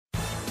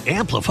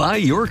Amplify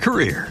your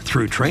career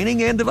through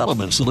training and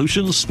development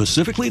solutions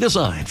specifically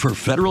designed for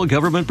federal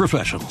government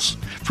professionals.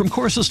 From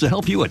courses to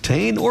help you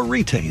attain or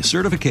retain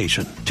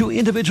certification, to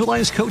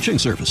individualized coaching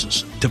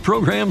services, to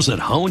programs that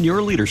hone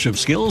your leadership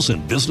skills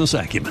and business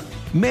acumen,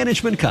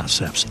 Management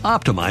Concepts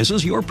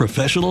optimizes your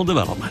professional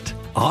development.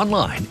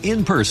 Online,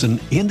 in person,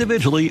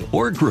 individually,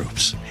 or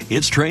groups,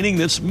 it's training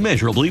that's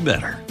measurably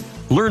better.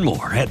 Learn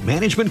more at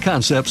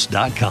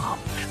managementconcepts.com.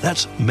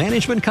 That's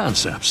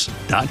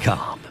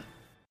managementconcepts.com.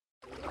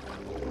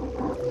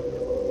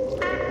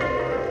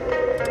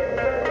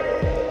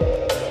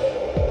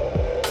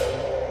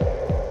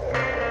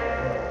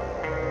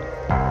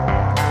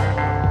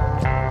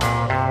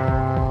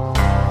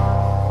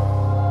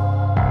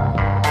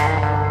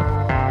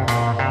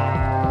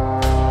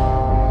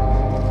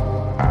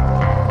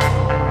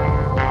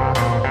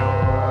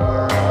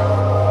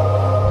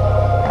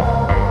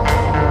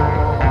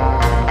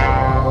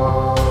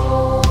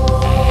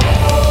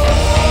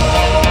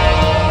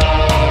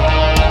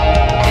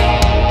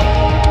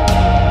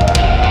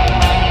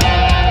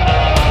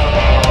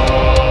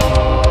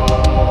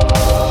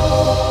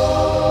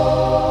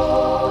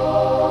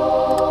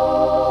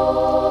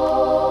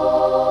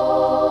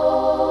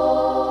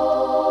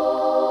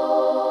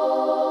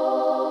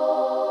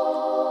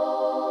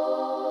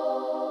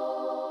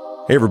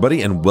 Hey,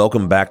 everybody, and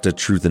welcome back to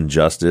Truth and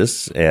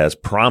Justice. As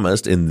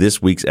promised, in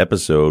this week's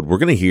episode, we're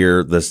going to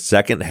hear the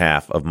second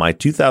half of my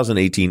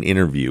 2018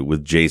 interview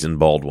with Jason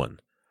Baldwin.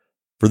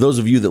 For those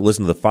of you that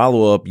listened to the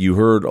follow-up, you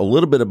heard a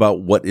little bit about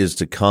what is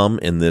to come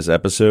in this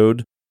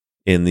episode.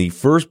 In the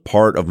first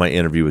part of my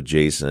interview with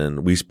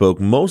Jason, we spoke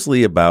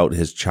mostly about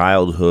his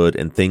childhood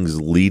and things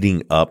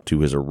leading up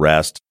to his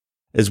arrest,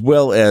 as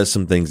well as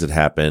some things that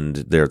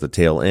happened there at the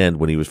tail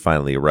end when he was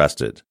finally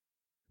arrested.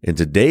 In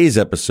today's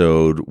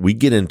episode, we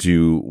get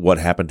into what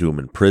happened to him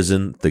in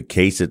prison, the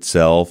case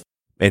itself,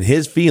 and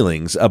his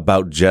feelings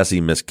about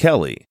Jesse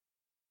Misskelley,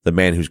 the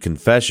man whose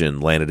confession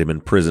landed him in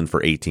prison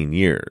for 18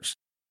 years.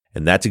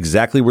 And that's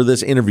exactly where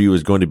this interview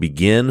is going to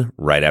begin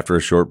right after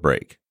a short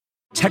break.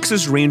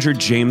 Texas Ranger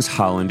James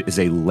Holland is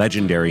a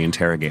legendary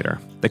interrogator.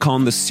 They call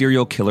him the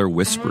serial killer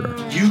whisperer.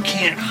 You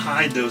can't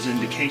hide those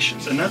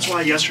indications, and that's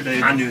why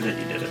yesterday I knew that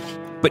you did it.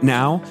 But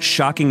now,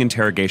 shocking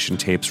interrogation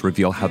tapes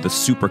reveal how the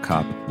super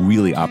cop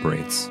really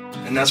operates.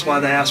 And that's why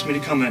they asked me to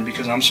come in,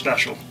 because I'm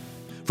special.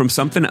 From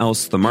Something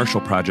Else, The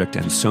Marshall Project,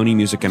 and Sony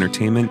Music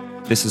Entertainment,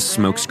 this is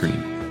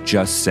Smokescreen.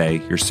 Just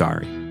say you're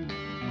sorry.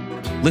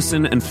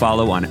 Listen and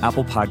follow on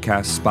Apple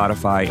Podcasts,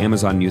 Spotify,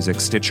 Amazon Music,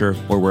 Stitcher,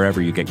 or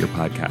wherever you get your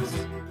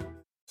podcasts.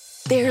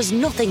 There's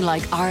nothing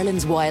like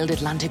Ireland's wild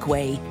Atlantic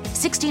Way.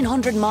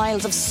 1,600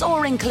 miles of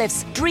soaring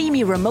cliffs,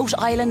 dreamy remote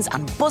islands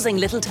and buzzing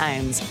little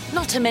towns.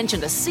 Not to mention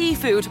the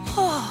seafood.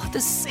 Oh,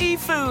 the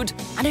seafood.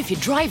 And if you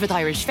drive with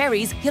Irish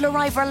Ferries, you'll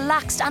arrive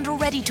relaxed and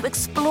ready to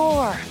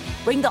explore.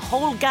 Bring the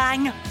whole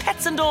gang,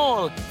 pets and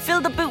all.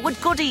 Fill the boot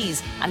with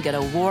goodies and get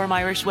a warm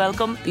Irish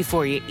welcome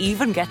before you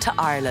even get to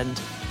Ireland.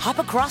 Hop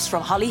across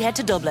from Holyhead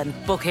to Dublin.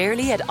 Book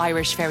early at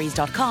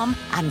irishferries.com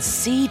and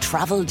see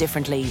travel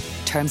differently.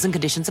 Terms and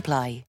conditions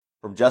apply.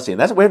 From Jesse, and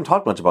that's we haven't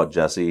talked much about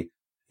Jesse,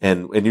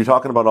 and you're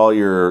talking about all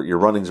your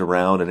runnings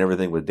around and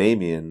everything with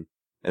Damien.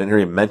 I didn't hear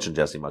you mention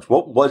Jesse much.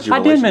 What was your? I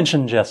did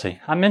mention Jesse.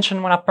 I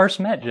mentioned when I first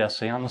met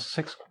Jesse in the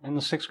sixth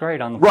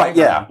grade on the right.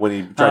 Yeah, when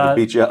he tried to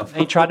beat you up.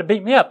 He tried to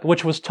beat me up,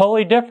 which was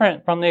totally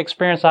different from the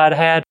experience I'd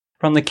had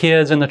from the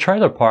kids in the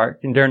trailer park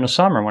during the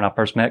summer when I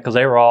first met, because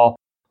they were all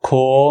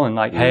cool and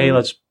like, hey,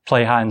 let's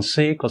play hide and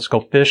seek, let's go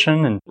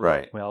fishing, and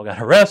we all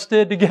got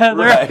arrested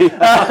together.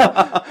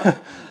 Right.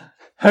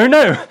 Who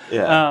knew?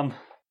 Yeah.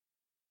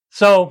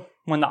 So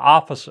when the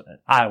officer,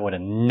 I would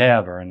have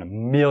never in a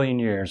million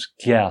years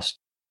guessed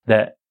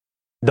that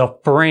the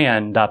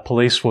friend that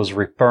police was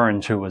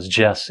referring to was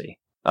Jesse.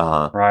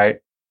 Right?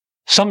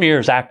 Some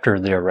years after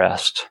the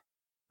arrest,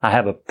 I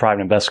have a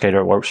private investigator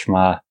that works for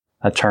my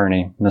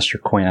attorney, Mr.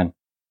 Quinn,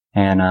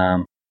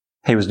 and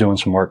he was doing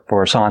some work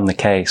for us on the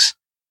case.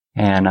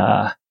 And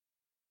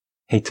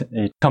he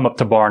come up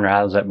to Barner.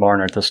 I was at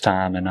Barner at this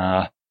time,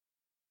 and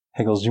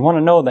he goes, "Do you want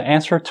to know the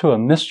answer to a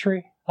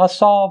mystery I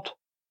solved?"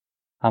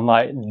 I'm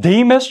like,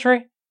 "The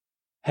mystery?"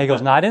 He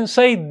goes, "No, I didn't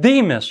say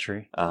the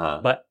mystery,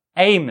 but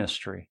a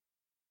mystery."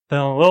 Then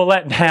a little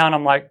let down.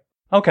 I'm like,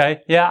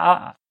 "Okay,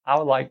 yeah, I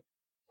would like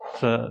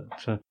to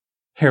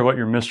hear what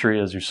your mystery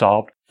is you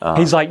solved."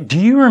 He's like, "Do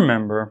you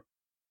remember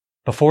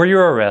before you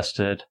were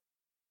arrested,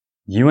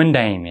 you and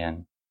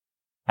Damien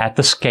at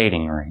the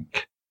skating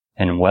rink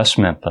in West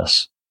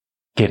Memphis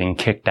getting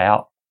kicked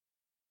out?"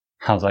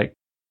 I was like,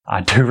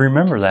 "I do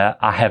remember that.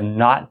 I have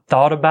not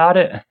thought about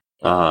it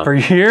for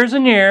years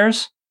and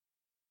years,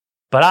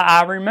 but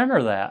I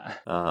remember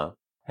that." And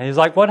he's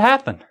like, "What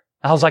happened?"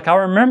 I was like, "I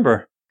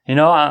remember.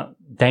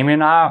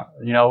 Damien and I,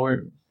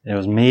 it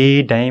was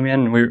me,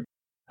 Damien, we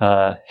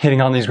were hitting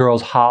on these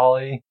girls,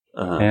 Holly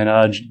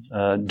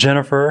and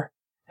Jennifer,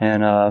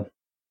 and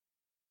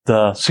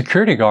the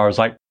security guard was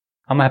like,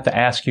 'I'm gonna have to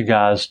ask you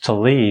guys to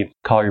leave.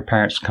 Call your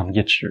parents, come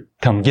get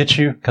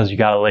you, because you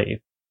gotta leave.'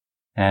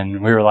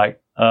 And we were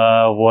like,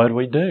 what do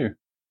we do?"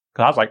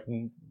 Because I was like,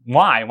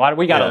 why? Why do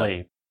we got to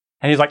leave?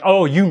 And he's like,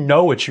 oh, you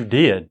know what you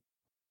did.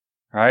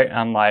 Right?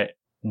 I'm like,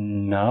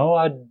 no,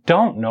 I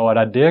don't know what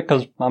I did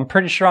because I'm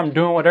pretty sure I'm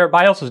doing what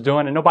everybody else is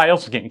doing and nobody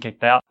else is getting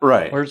kicked out.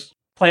 Right. We're just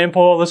playing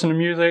pool, listening to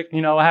music,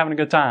 having a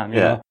good time. You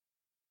know?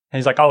 And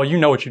he's like, oh, you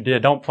know what you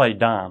did. Don't play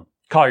dumb.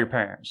 Call your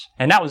parents.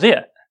 And that was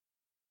it.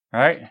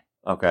 Right?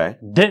 Okay.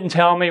 Didn't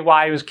tell me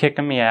why he was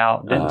kicking me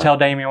out. Didn't tell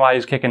Damien why he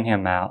was kicking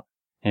him out.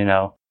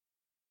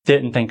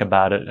 Didn't think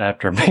about it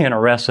after being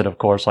arrested, of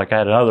course, like I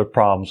had other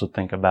problems to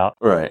think about.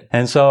 Right.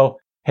 And so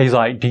he's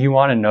like, do you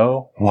want to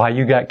know why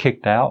you got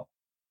kicked out?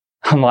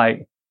 I'm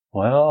like,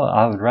 well,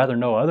 I would rather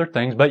know other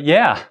things, but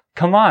yeah,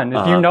 come on.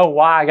 If you know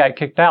why I got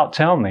kicked out,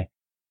 tell me.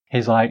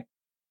 He's like,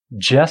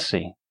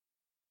 Jesse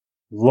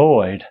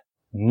Lloyd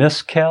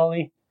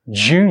Miskelly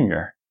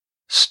Jr.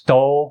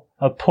 stole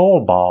a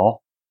pool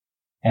ball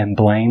and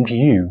blamed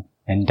you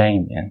and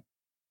Damien.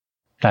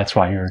 That's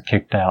why you were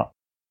kicked out.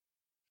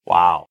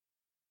 Wow.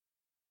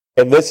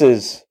 And this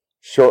is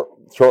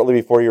shortly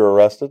before you were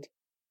arrested?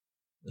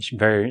 It's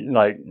very,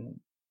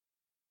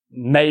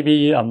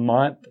 maybe a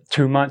month,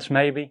 2 months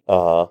maybe.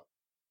 Well,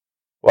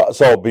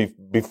 so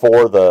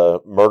before the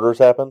murders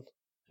happened?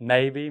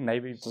 Maybe.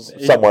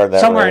 Somewhere in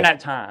that Somewhere in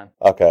that time.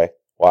 Okay.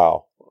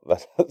 Wow.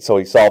 So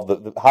he solved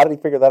how did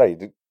he figure that out?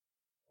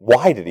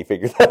 Why did he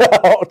figure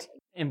that out?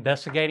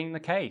 Investigating the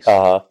case.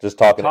 Just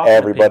talking to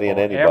everybody and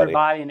anybody.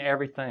 Everybody and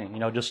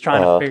everything. Just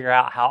trying to figure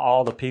out how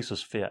all the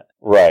pieces fit.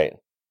 Right.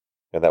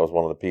 And that was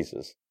one of the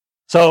pieces.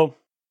 So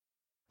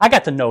I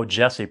got to know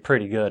Jesse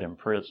pretty good in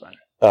prison.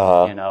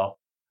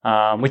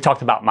 We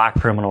talked about my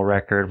criminal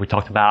record. We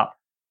talked about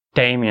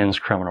Damien's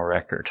criminal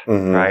record,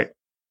 right?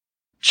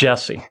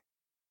 Jesse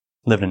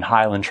lived in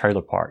Highland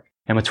Trailer Park.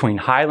 And between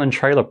Highland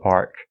Trailer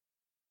Park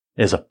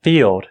is a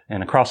field,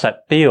 and across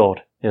that field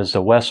is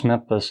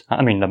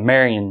the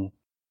Marion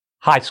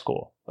High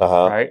School,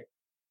 right?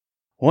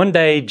 One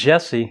day,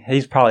 Jesse,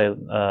 he's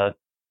probably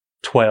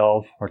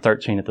 12 or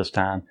 13 at this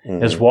time,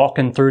 is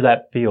walking through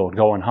that field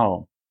going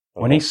home.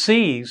 When he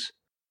sees,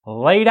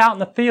 laid out in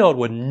the field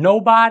with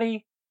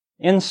nobody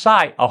in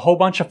sight, a whole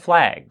bunch of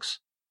flags,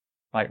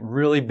 like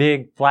really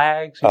big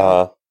flags.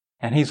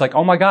 And he's like,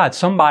 oh my God,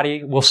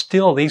 somebody will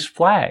steal these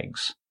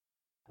flags.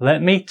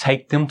 Let me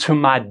take them to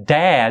my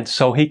dad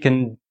so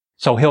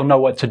he'll know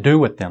what to do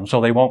with them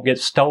so they won't get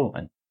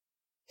stolen.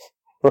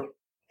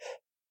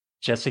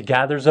 Jesse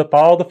gathers up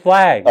all the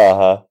flags.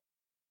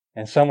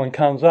 And someone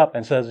comes up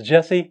and says,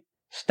 Jesse,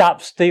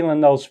 stop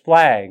stealing those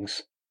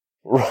flags.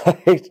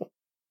 Right.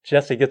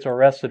 Jesse gets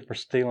arrested for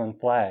stealing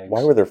flags.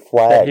 Why were there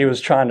flags? That he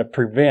was trying to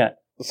prevent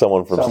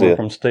someone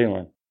from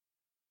stealing.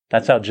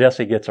 That's how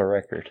Jesse gets a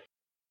record.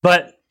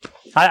 But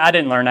I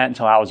didn't learn that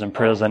until I was in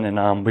prison,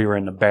 and we were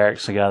in the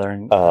barracks together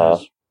and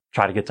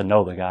try to get to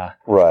know the guy.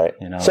 Right.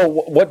 So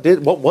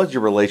what was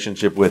your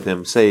relationship with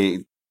him,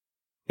 say,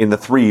 in the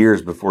 3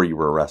 years before you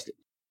were arrested?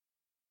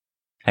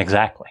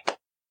 Exactly.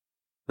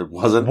 It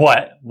wasn't?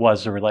 What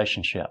was the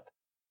relationship?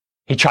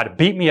 He tried to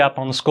beat me up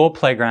on the school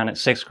playground at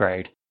 6th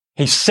grade.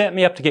 He set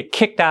me up to get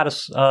kicked out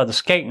of the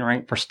skating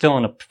rink for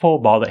stealing a pool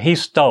ball that he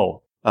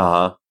stole.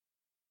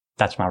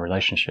 That's my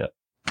relationship.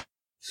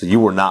 So you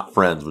were not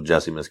friends with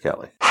Jesse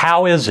Miskelly?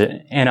 How is it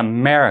in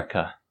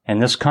America, in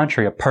this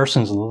country, a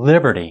person's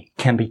liberty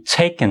can be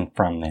taken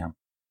from them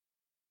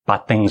by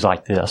things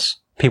like this?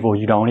 People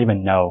you don't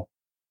even know.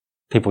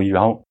 People you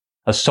don't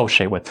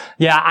associate with.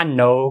 Yeah, I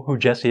know who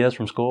Jesse is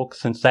from school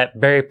since that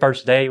very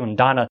first day when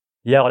Donna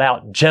yelled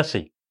out,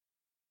 Jesse,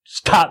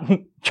 stop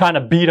trying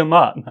to beat him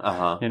up,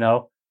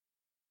 But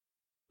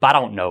I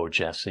don't know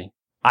Jesse.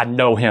 I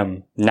know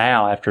him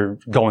now after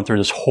going through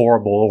this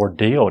horrible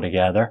ordeal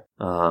together.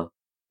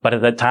 But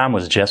at that time,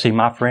 was Jesse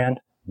my friend?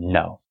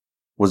 No.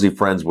 Was he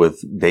friends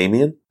with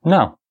Damien?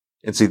 No.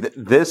 And see,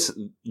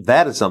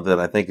 that is something that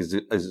I think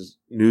is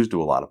news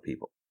to a lot of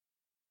people.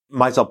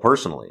 Myself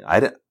personally,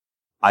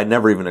 I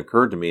never even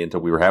occurred to me until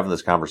we were having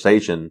this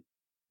conversation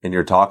and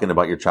you're talking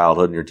about your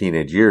childhood and your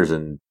teenage years,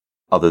 and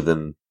other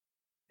than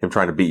him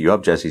trying to beat you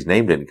up, Jesse's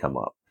name didn't come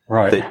up.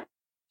 Right.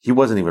 He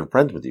wasn't even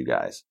friends with you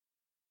guys.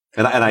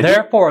 And I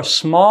there for a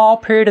small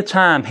period of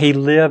time, he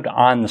lived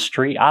on the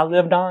street I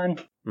lived on.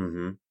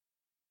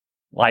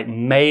 Like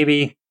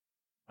maybe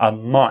a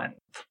month,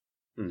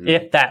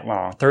 if that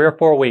long, 3 or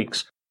 4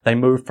 weeks. They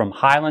moved from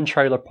Highland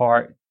Trailer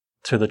Park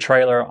to the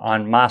trailer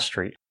on my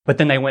street, but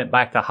then they went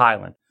back to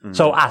Highland.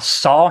 So I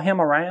saw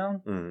him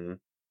around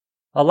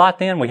a lot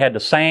then. We had the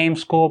same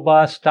school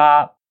bus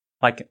stop.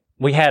 Like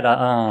we had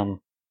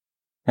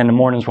in the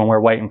mornings when we're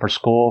waiting for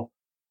school,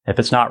 if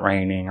it's not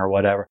raining or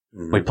whatever,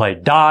 we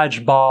played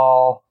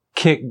dodgeball,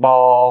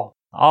 kickball,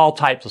 all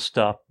types of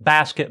stuff,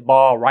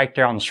 basketball right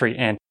there on the street.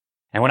 And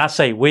when I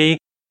say we,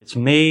 it's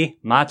me,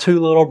 my 2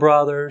 little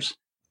brothers,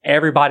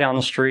 everybody on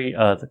the street,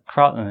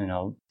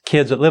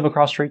 kids that live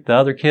across the street, the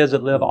other kids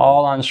that live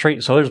all on the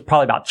street. So there's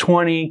probably about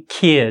 20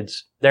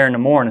 kids there in the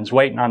mornings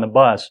waiting on the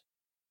bus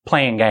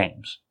playing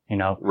games,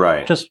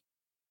 Right. Just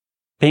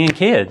being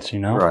kids,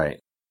 Right.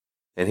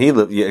 And he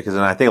lived, because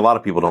I think a lot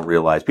of people don't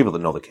realize, people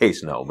that know the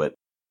case know, but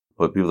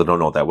people that don't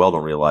know it that well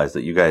don't realize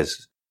that you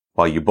guys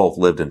while you both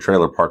lived in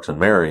trailer parks in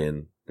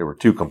Marion, there were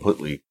two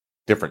completely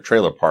different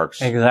trailer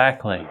parks.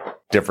 Exactly.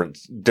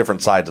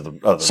 Different sides of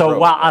the So road.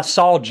 while I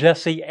saw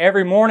Jesse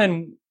every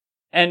morning,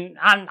 and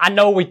I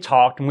know we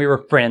talked and we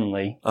were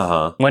friendly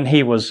when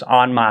he was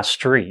on my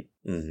street,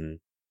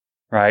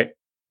 right?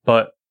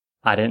 But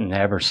I didn't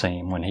ever see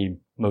him when he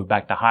moved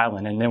back to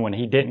Highland. And then when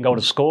he didn't go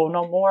to school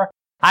no more,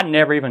 I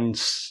never even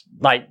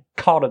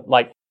caught it.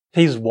 Like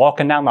he's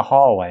walking down the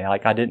hallway.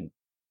 Like I didn't,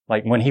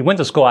 like when he went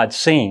to school, I'd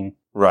seen.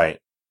 Right.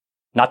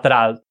 Not that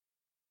I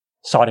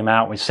sought him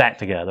out. We sat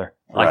together.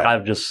 Like Right. I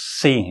would just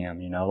see him,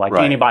 like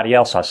Right. anybody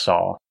else I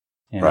saw.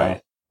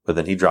 Right. But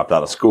then he dropped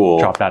out of school.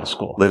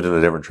 Lived in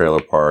a different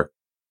trailer park.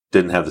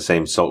 Didn't have the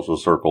same social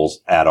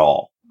circles at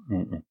all.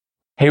 Mm-mm.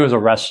 He was a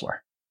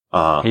wrestler.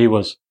 He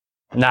was.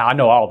 Now I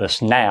know all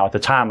this now. At the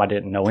time, I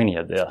didn't know any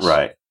of this.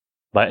 Right.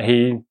 But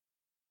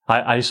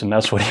I used to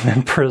mess with him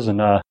in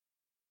prison.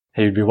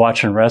 He'd be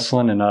watching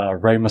wrestling, and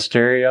Rey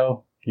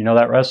Mysterio, you know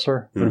that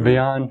wrestler, would be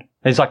on.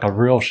 He's like a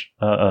real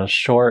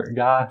short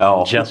guy.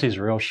 Oh. Jesse's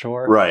real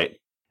short. Right.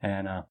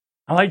 And I'm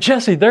like,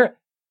 Jesse, there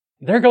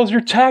goes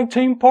your tag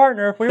team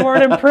partner. If we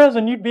weren't in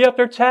prison, you'd be up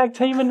there tag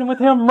teaming with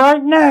him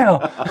right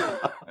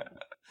now.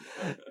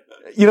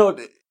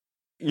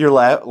 You're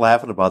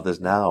laughing about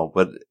this now,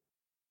 but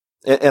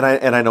and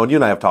I know you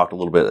and I have talked a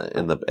little bit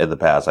in the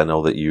past. I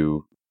know that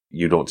you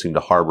don't seem to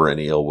harbor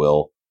any ill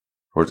will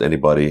towards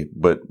anybody,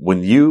 but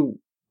when you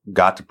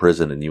got to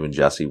prison and you and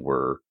Jesse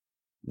were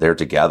there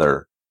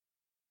together,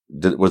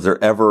 was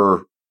there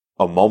ever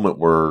a moment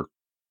where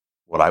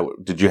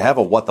did you have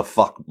a what the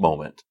fuck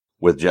moment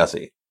with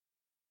Jesse?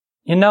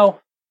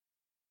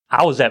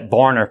 I was at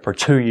Barner for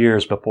 2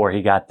 years before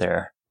he got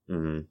there.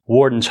 Mm-hmm.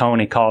 Warden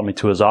Tony called me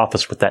to his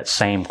office with that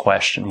same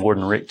question.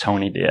 Warden Rick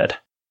Tony did.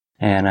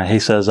 And he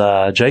says,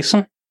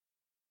 Jason,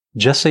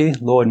 Jesse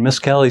Lloyd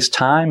Miskelly's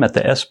time at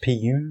the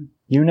SPU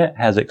unit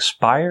has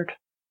expired.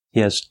 He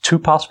has 2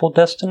 possible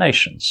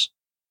destinations.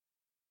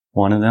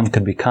 One of them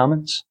could be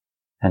Cummins,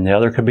 and the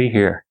other could be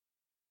here.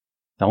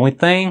 The only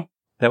thing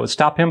that would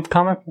stop him from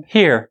coming from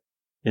here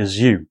is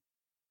you.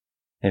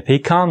 If he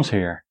comes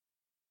here,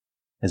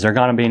 is there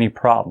going to be any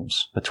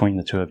problems between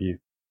the two of you?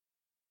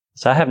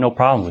 So I have no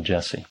problem with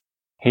Jesse.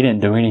 He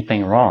didn't do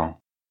anything wrong.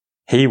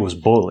 He was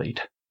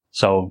bullied.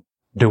 So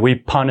do we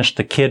punish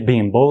the kid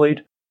being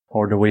bullied,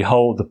 or do we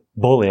hold the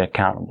bully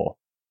accountable?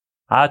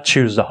 I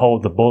choose to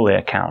hold the bully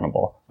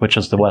accountable, which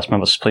is the West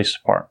Memphis Police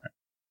Department,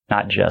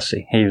 not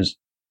Jesse.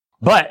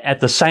 But at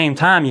the same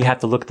time, you have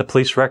to look at the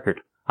police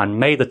record. On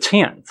May the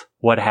 10th,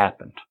 what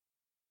happened?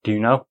 Do you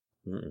know?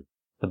 Mm-mm.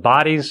 The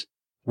bodies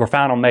were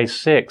found on May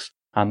 6th.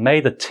 On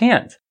May the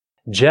 10th,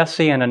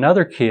 Jesse and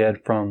another kid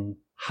from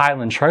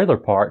Highland Trailer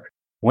Park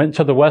went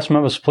to the West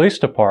Memphis Police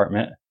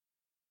Department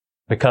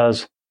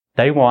because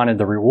they wanted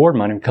the reward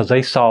money because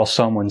they saw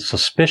someone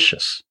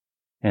suspicious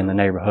in the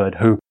neighborhood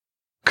who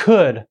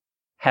could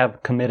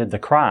have committed the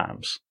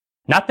crimes.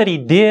 Not that he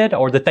did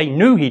or that they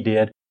knew he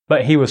did,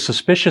 but he was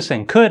suspicious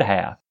and could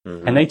have.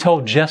 Mm-hmm. And they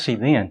told Jesse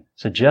then,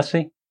 said,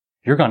 Jesse,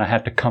 you're going to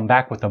have to come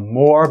back with a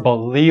more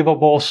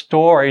believable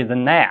story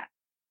than that,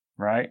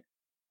 right?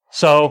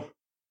 So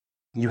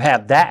you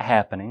have that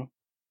happening.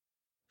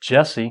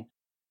 Jesse,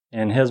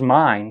 in his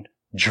mind,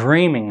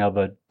 dreaming of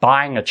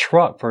buying a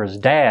truck for his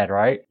dad,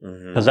 right?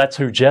 Because that's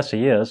who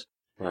Jesse is,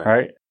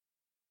 right?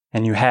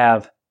 And you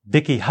have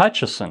Vicki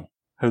Hutchison,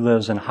 who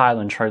lives in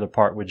Highland Trailer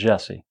Park with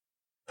Jesse,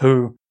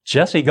 who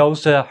Jesse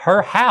goes to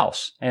her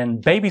house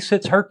and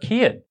babysits her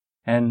kid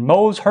and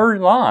mows her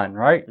lawn,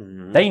 right?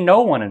 Mm-hmm. They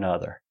know one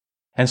another.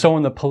 And so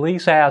when the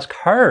police ask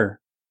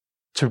her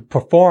to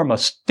perform a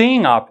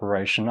sting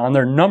operation on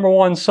their number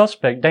one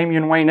suspect,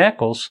 Damian Wayne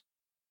Eccles,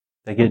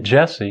 they get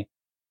Jesse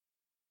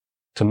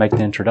to make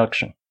the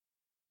introduction.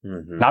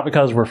 Mm-hmm. Not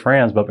because we're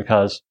friends, but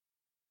because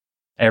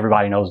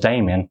everybody knows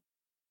Damian,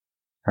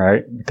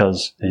 right?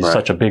 Because he's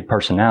such a big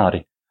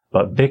personality.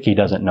 But Vicki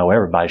doesn't know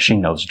everybody. She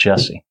knows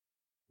Jesse.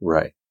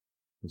 Right.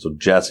 And so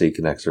Jesse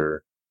connects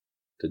her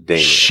to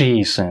Damian.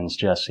 She sends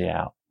Jesse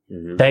out.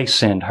 Mm-hmm. They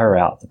send her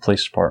out, the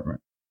police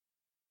department.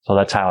 So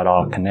that's how it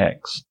all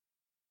connects.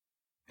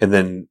 And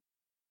then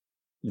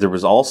there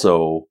was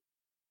also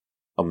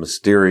a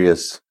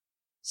mysterious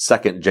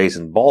second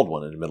Jason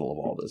Baldwin in the middle of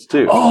all this,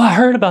 too. Oh, I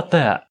heard about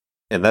that.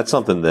 And that's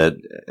something that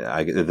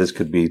this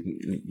could be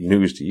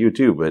news to you,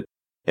 too.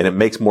 And it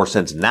makes more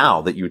sense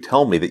now that you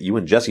tell me that you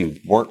and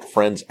Jesse weren't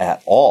friends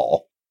at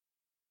all.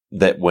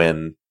 That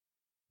when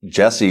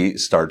Jesse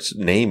starts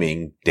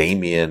naming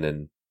Damian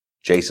and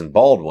Jason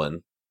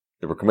Baldwin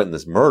that were committing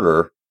this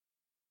murder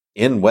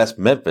in West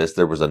Memphis,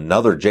 there was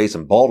another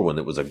Jason Baldwin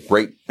that was a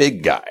great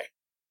big guy.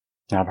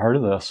 I've heard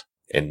of this.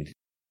 And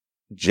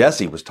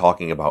Jesse was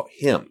talking about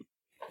him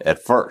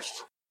at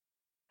first.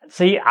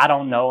 See, I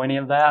don't know any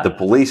of that. The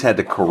police had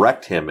to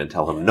correct him and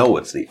tell him, no,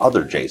 it's the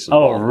other Jason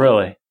Baldwin.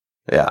 Really?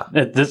 Yeah.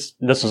 This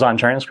is on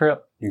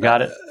transcript? You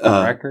got it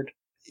on record?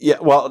 Yeah,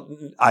 well,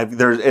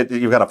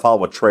 you've got to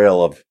follow a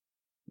trail of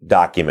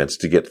documents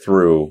to get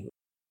through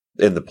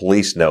in the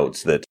police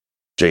notes that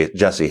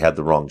Jesse had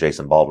the wrong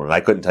Jason Baldwin. And I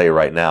couldn't tell you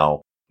right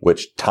now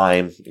which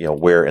time,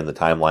 where in the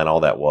timeline all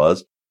that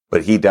was.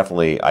 But he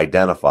definitely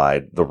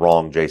identified the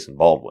wrong Jason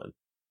Baldwin.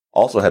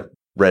 Also had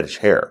reddish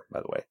hair, by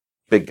the way.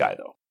 Big guy,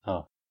 though.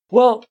 Oh.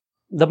 Well,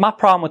 my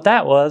problem with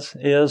that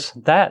is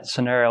that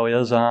scenario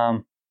is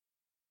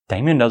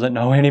Damien doesn't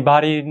know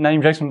anybody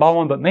named Jason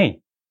Baldwin but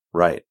me.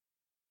 Right.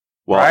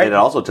 Well, right? And it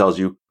also tells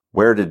you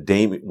where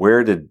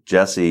did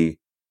Jesse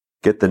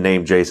get the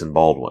name Jason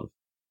Baldwin?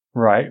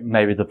 Right.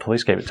 Maybe the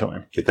police gave it to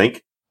him. You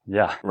think?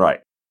 Yeah.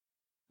 Right.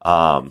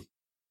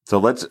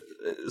 So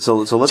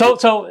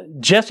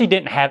Jesse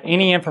didn't have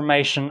any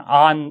information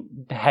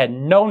had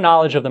no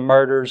knowledge of the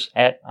murders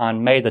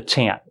on May the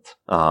 10th.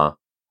 Uh-huh.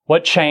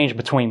 What changed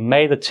between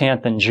May the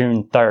 10th and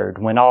June 3rd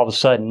when all of a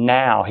sudden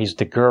now he's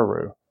the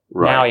guru?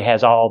 Right. Now he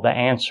has all the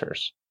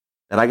answers.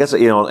 And I guess,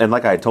 and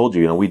like I told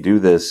you, we do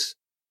the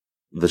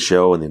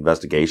show and the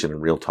investigation in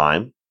real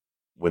time.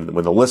 When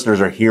the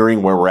listeners are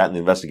hearing where we're at in the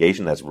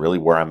investigation, that's really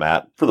where I'm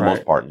at for the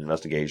most part in the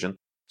investigation.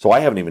 So I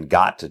haven't even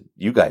got to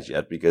you guys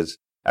yet because,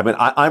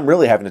 I'm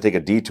really having to take a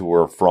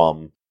detour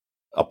from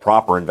a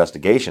proper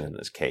investigation in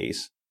this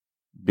case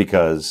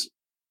because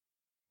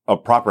a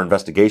proper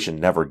investigation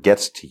never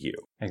gets to you.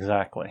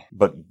 Exactly.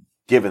 But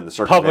given the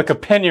circumstances, public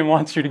opinion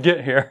wants you to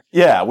get here.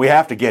 Yeah, we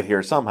have to get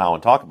here somehow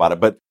and talk about it.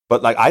 But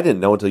like I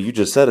didn't know until you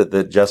just said it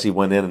that Jesse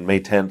went in on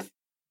May 10th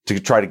to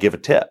try to give a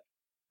tip.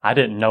 I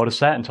didn't notice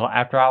that until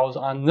after I was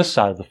on this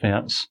side of the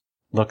fence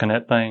looking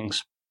at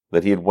things.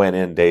 That he had went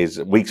in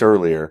weeks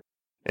earlier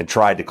and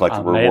tried to collect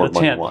the reward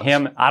money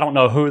once. I don't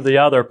know who the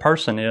other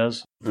person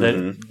is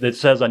that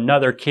says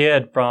another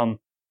kid from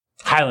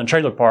Highland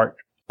Trailer Park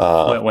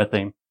went with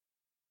him.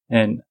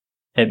 And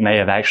it may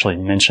have actually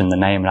mentioned the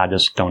name, and I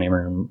just don't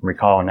even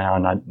recall now.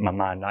 And my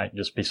mind might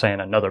just be saying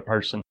another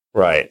person.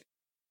 Right.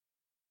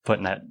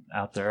 Putting that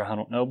out there. I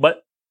don't know.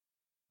 But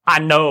I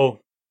know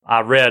I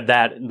read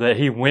that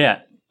he went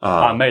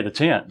on May the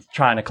 10th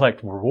trying to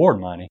collect reward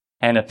money.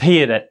 And if he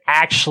had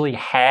actually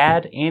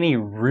had any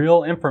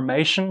real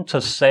information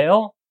to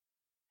sell,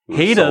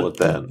 you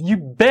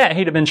bet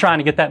he'd have been trying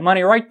to get that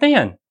money right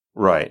then.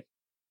 Right.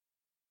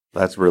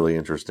 That's really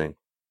interesting.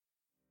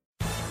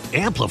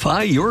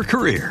 Amplify your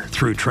career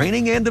through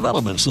training and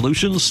development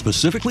solutions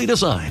specifically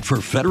designed for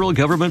federal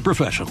government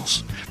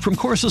professionals. From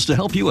courses to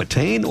help you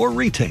attain or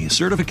retain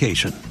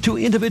certification, to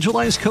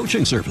individualized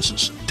coaching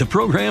services, to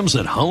programs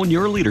that hone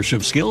your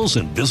leadership skills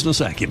and business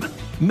acumen,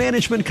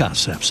 Management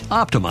Concepts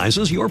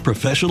optimizes your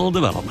professional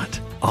development.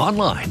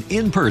 Online,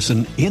 in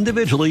person,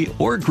 individually,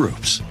 or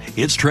groups,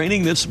 it's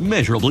training that's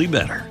measurably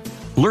better.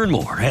 Learn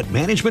more at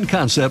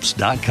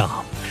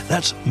managementconcepts.com.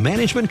 That's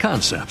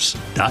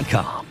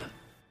managementconcepts.com.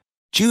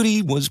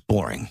 Judy was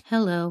boring.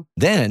 Hello.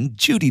 Then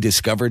Judy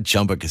discovered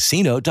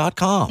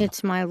ChumbaCasino.com.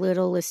 It's my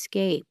little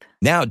escape.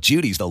 Now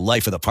Judy's the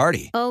life of the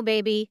party. Oh,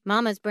 baby,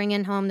 mama's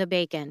bringing home the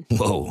bacon.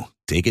 Whoa,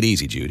 take it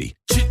easy, Judy.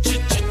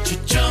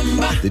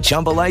 The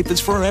Chumba life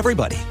is for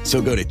everybody. So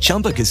go to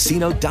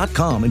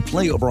ChumbaCasino.com and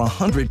play over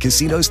 100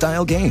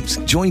 casino-style games.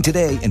 Join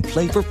today and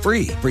play for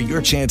free for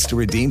your chance to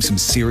redeem some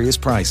serious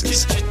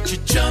prizes.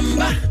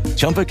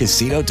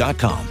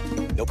 ChumbaCasino.com.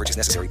 No purchase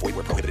necessary. Void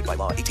where prohibited by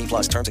law. 18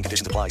 plus terms and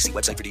conditions apply. See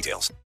website for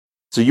details.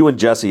 So you and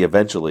Jesse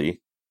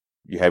eventually,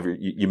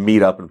 you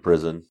meet up in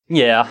prison.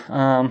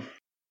 Yeah.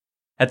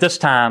 At this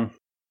time,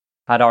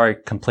 I'd already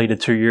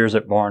completed 2 years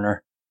at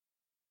Varner.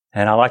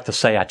 And I like to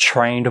say I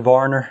trained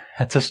Varner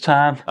at this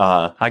time.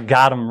 I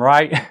got him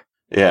right.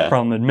 Yeah.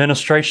 From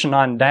administration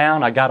on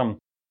down. I got him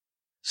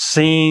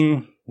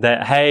seeing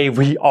that, hey,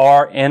 we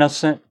are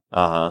innocent.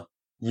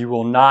 You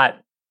will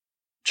not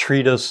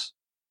treat us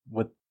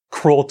with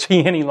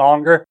cruelty any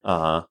longer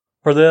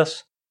for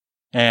this.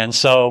 And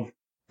so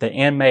the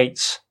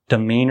inmates'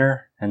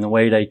 demeanor and the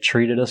way they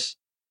treated us,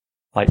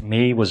 like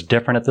me, was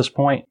different at this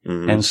point.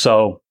 And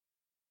so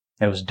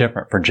it was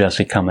different for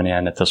Jesse coming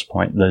in at this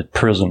point. The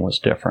prison was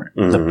different.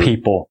 The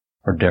people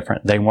were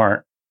different. They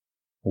weren't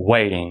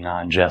waiting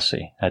on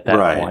Jesse at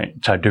that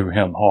point to do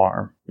him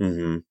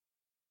harm.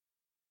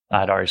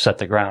 I'd already set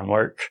the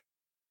groundwork.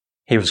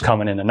 He was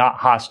coming into not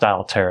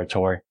hostile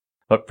territory,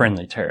 but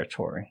friendly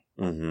territory.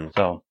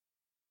 So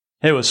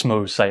it was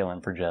smooth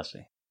sailing for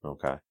Jesse.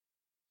 Okay.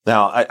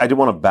 Now, I do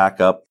want to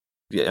back up.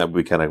 Yeah,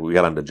 we got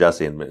onto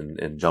Jesse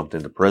and jumped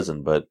into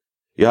prison, but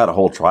you had a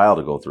whole trial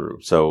to go through.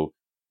 So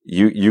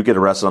you get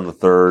arrested on the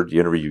 3rd. You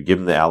interview. You give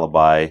him the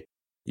alibi.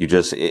 You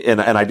just and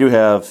I do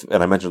have,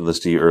 and I mentioned this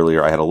to you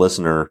earlier. I had a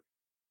listener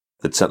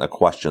that sent a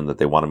question that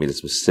they wanted me to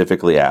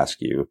specifically ask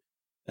you,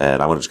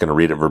 and I'm just going to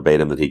read it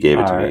verbatim that he gave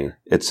it to me.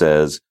 It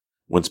says,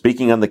 "When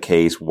speaking on the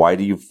case, why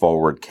do you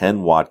forward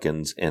Ken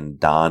Watkins and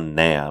Don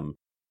Nam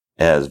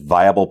as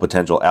viable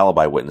potential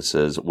alibi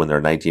witnesses when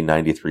their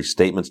 1993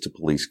 statements to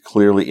police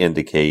clearly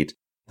indicate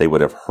they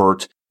would have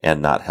hurt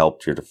and not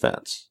helped your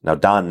defense?" Now,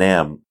 Don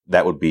Nam,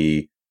 that would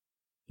be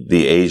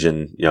the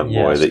Asian young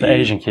boy,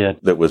 Asian kid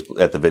that was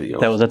at the video.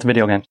 That was at the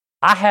video game.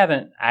 I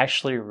haven't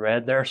actually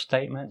read their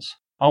statements.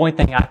 Only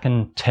thing I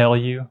can tell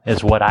you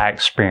is what I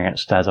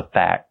experienced as a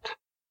fact.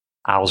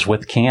 I was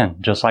with Ken,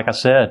 just like I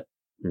said.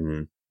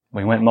 We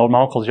went and mowed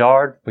my uncle's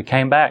yard. We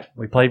came back.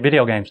 We played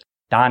video games.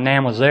 Don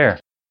Nam was there.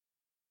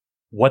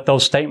 what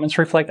those statements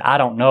reflect, I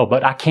don't know.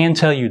 But I can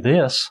tell you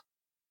this.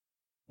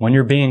 When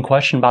you're being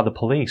questioned by the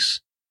police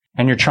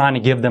and you're trying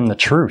to give them the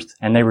truth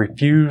and they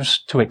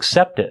refuse to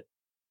accept it,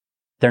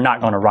 they're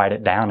not going to write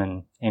it down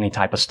in any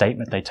type of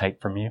statement they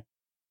take from you.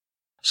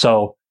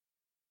 So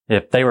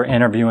if they were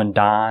interviewing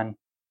Don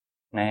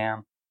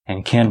Nam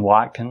and Ken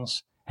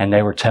Watkins and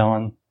they were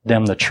telling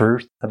them the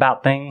truth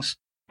about things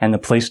and the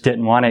police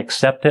didn't want to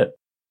accept it,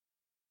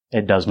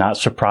 it does not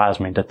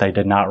surprise me that they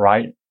did not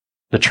write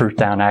the truth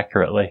down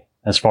accurately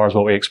as far as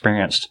what we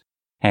experienced.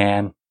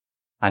 And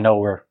I know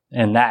we're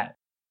in that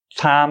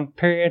time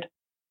period,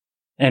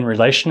 in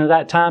relation to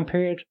that time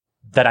period,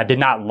 that I did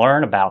not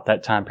learn about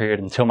that time period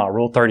until my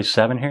Rule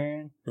 37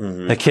 hearing.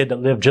 Mm-hmm. The kid that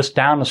lived just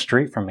down the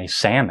street from me,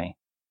 Sammy,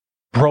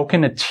 broke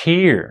into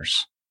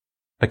tears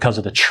because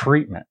of the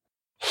treatment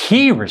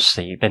he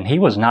received. And he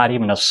was not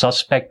even a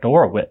suspect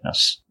or a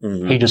witness.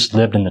 Mm-hmm. He just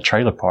lived in the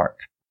trailer park.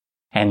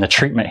 And the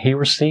treatment he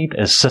received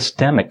is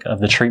systemic of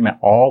the treatment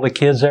all the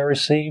kids there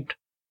received.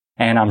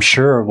 And I'm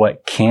sure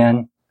what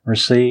Ken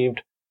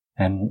received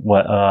and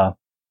what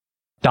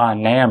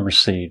Don Nam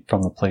received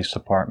from the police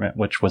department,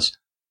 which was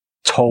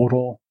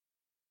total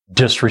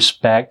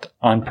disrespect,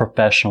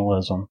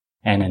 unprofessionalism,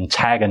 and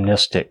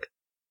antagonistic,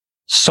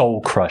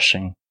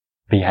 soul-crushing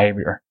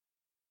behavior.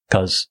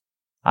 Because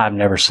I've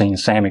never seen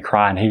Sammy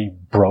cry, and he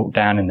broke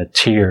down into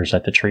tears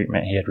at the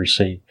treatment he had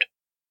received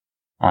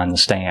on the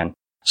stand.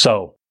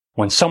 So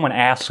when someone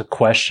asks a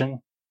question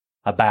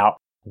about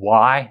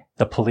why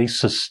the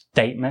police's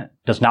statement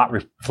does not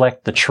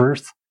reflect the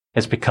truth,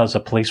 it's because the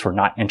police were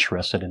not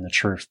interested in the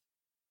truth.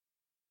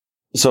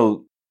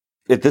 So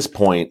at this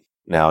point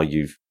now,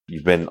 you've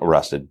been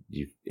arrested,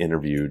 you've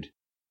interviewed.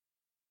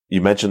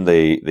 You mentioned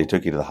they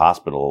took you to the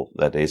hospital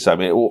that day. So I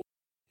mean,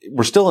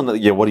 we're still in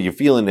the, what are you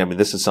feeling? I mean,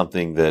 this is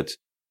something that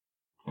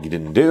you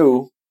didn't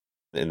do,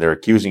 and they're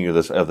accusing you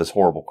of this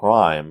horrible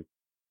crime.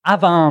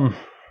 I've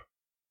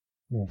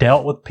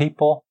dealt with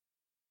people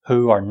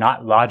who are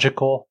not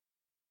logical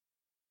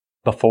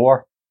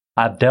before.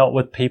 I've dealt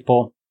with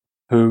people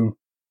who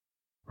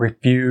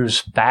refuse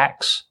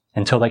facts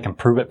until they can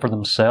prove it for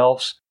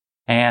themselves.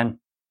 And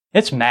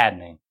it's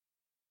maddening.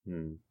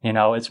 You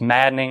know, it's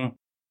maddening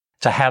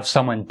to have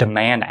someone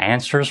demand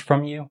answers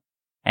from you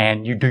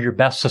and you do your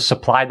best to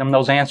supply them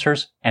those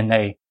answers and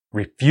they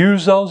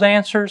refuse those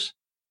answers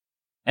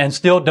and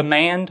still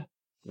demand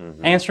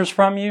answers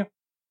from you.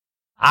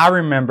 I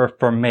remember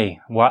for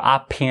me, what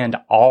I pinned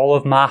all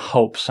of my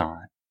hopes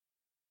on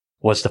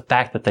was the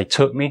fact that they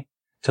took me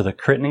to the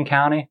Crittenden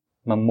County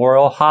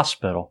Memorial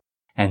Hospital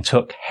and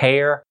took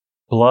hair,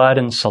 blood,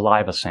 and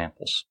saliva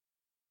samples.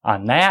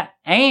 On that,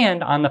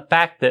 and on the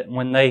fact that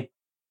when they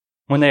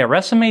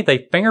arrested me, they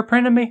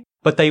fingerprinted me,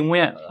 but they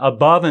went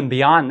above and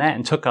beyond that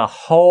and took a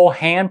whole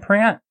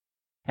handprint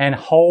and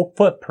whole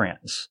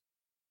footprints.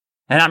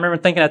 And I remember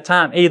thinking at the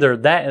time, either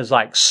that is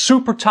like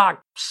super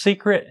top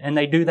secret and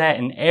they do that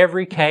in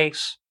every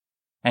case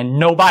and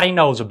nobody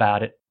knows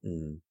about it,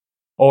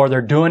 or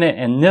they're doing it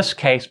in this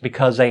case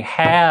because they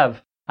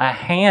have a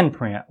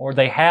handprint or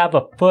they have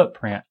a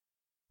footprint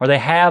or they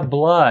have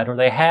blood or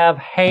they have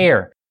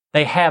hair.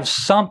 They have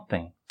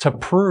something to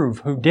prove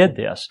who did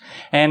this.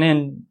 And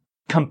in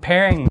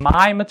comparing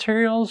my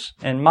materials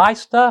and my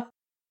stuff,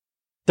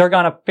 they're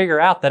going to figure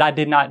out that I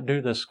did not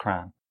do this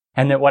crime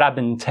and that what I've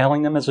been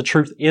telling them as the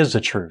truth is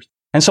the truth.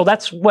 And so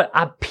that's what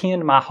I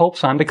pinned my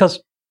hopes on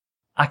because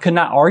I could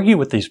not argue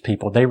with these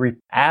people. They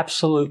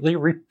absolutely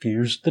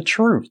refused the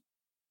truth.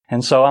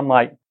 And so I'm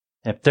like,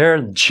 if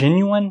they're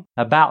genuine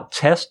about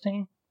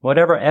testing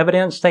whatever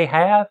evidence they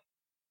have,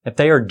 if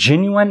they are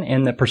genuine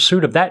in the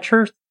pursuit of that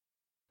truth,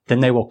 then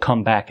they will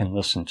come back and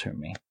listen to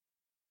me.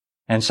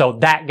 And so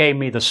that gave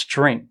me the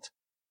strength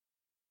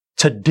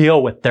to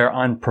deal with their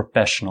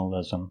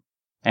unprofessionalism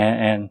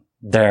and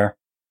their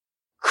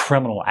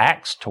criminal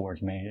acts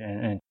towards me.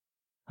 And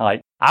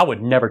like, I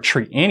would never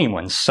treat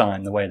anyone's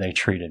son the way they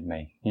treated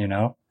me, you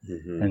know?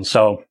 And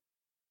so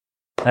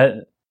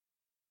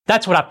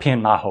that's what I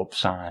pinned my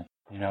hopes on,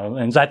 you know,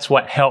 and that's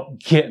what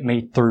helped get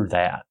me through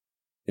that.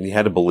 And you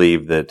had to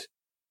believe that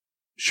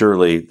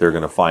surely they're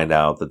going to find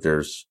out that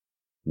there's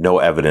no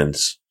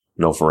evidence,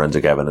 no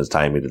forensic evidence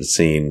tying me to the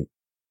scene,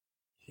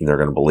 and they're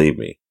going to believe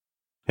me.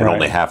 And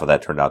only half of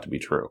that turned out to be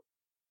true.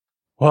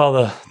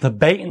 Well, the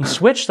bait and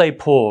switch they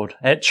pulled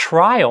at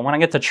trial, when I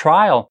get to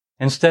trial,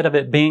 instead of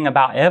it being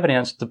about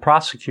evidence, the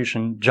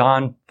prosecution,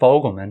 John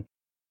Fogelman,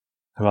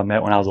 who I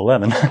met when I was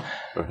 11,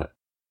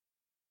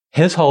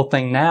 his whole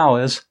thing now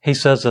is, he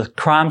says the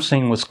crime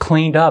scene was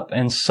cleaned up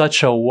in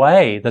such a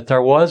way that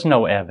there was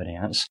no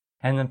evidence.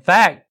 And in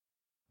fact,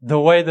 the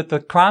way that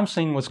the crime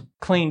scene was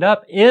cleaned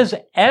up is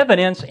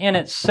evidence in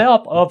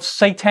itself of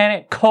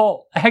satanic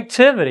cult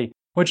activity,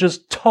 which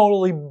just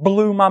totally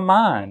blew my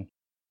mind.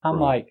 I'm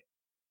like,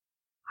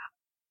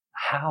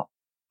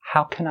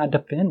 how can I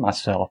defend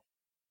myself?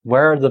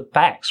 Where are the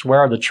facts? Where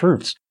are the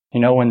truths?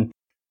 You know, when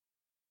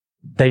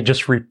they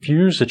just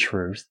refuse the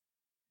truth,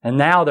 and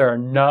now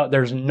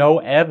there's no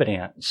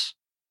evidence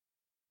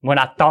when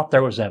I thought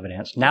there was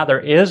evidence. Now there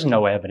is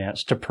no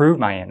evidence to prove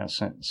my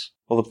innocence.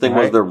 Well, the thing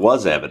was there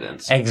was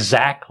evidence.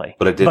 Exactly.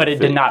 But it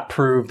did not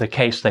prove the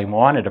case they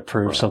wanted to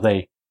prove, so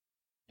they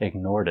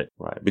ignored it.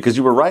 Right. Because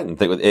you were right.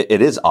 And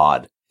it is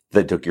odd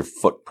they took your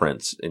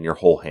footprints and your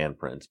whole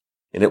handprint.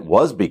 And it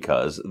was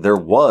because there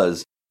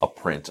was a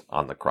print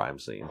on the crime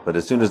scene. But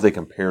as soon as they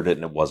compared it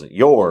and it wasn't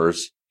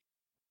yours,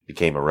 it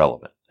became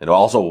irrelevant. It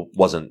also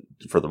wasn't,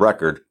 for the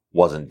record,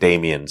 wasn't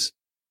Damien's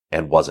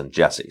and wasn't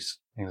Jesse's.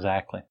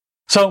 Exactly.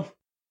 So,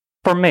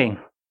 for me,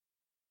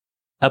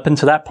 up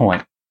until that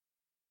point,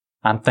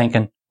 I'm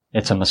thinking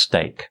it's a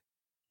mistake.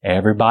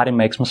 Everybody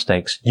makes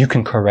mistakes. You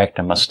can correct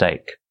a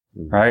mistake,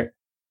 right?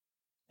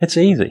 It's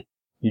easy.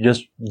 You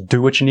just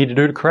do what you need to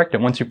do to correct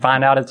it once you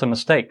find out it's a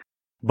mistake.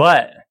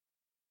 But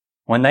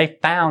when they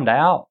found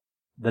out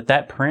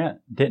that print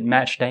didn't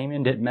match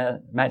Damien,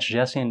 didn't match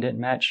Jesse, and didn't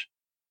match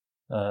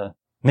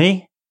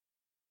me,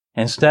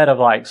 instead of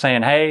like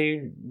saying,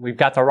 hey, we've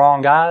got the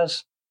wrong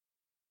guys,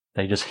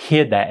 they just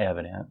hid that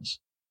evidence,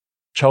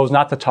 chose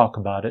not to talk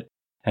about it,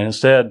 and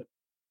instead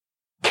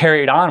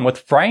carried on with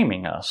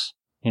framing us,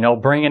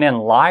 bringing in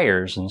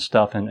liars and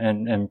stuff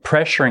and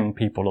pressuring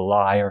people to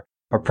lie or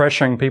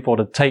pressuring people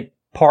to take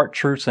part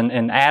truths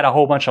and add a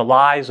whole bunch of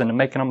lies and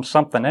making them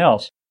something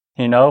else,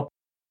 To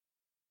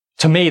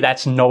me,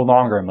 that's no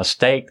longer a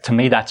mistake. To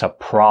me, that's a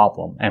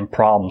problem, and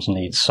problems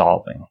need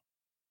solving.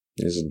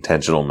 It's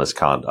intentional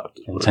misconduct.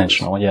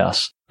 Intentional,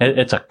 yes.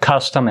 It's a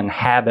custom and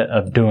habit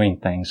of doing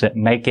things that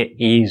make it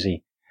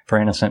easy for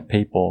innocent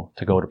people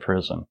to go to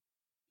prison.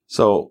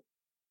 So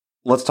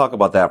let's talk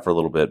about that for a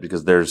little bit,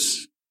 because there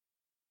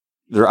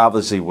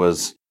obviously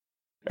was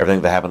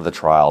everything that happened at the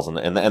trials,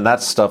 and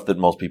that's stuff that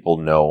most people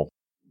know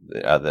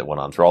that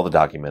went on through all the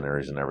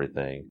documentaries and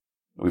everything.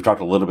 We've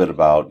talked a little bit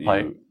about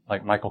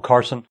like Michael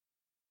Carson.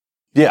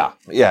 Yeah,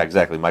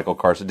 exactly. Michael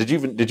Carson. Did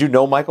you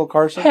know Michael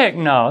Carson? Heck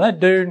no, that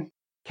dude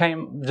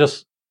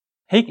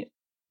he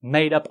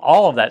made up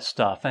all of that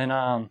stuff.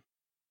 And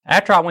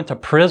after I went to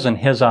prison,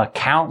 his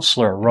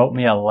counselor wrote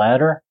me a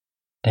letter.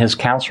 His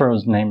counselor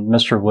was named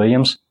Mr.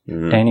 Williams,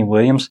 Danny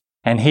Williams,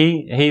 and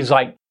he's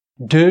like,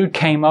 dude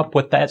came up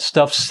with that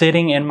stuff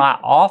sitting in my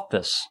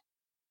office.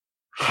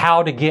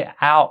 How to get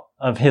out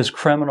of his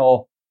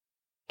criminal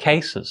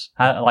cases,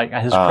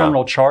 his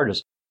criminal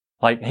charges.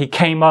 Like, he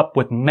came up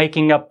with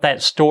making up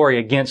that story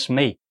against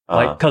me.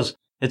 Cause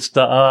it's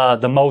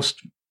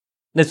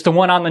it's the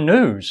one on the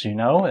news, at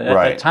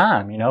the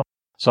time,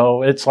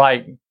 So it's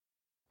like,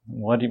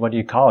 what do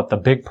you call it? The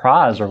big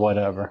prize or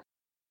whatever.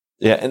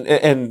 Yeah.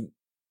 And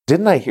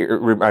didn't I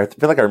feel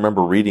like I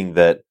remember reading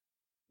that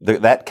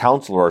that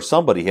counselor or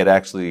somebody had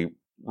actually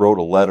written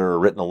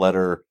a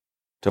letter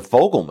to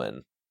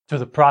Fogelman. To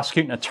the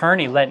prosecuting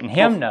attorney, letting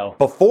him know.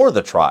 Before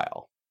the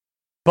trial.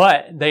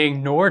 But they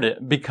ignored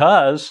it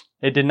because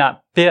it did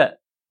not fit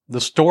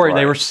the story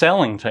they were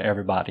selling to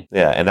everybody.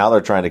 Yeah, and now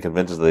they're trying to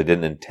convince us that they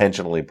didn't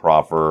intentionally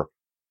proffer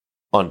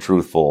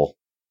untruthful,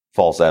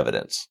 false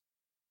evidence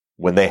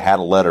when they had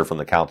a letter from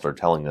the counselor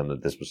telling them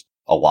that this was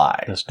a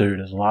lie. This dude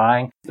is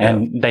lying. Yeah.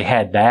 And they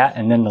had that.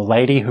 And then the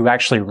lady who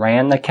actually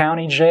ran the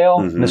county jail,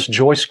 Miss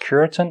Joyce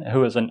Curitan,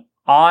 who is an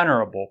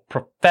honorable,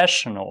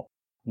 professional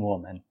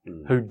woman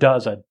who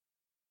does a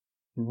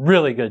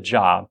really good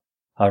job,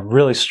 a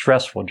really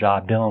stressful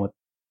job dealing with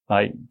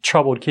like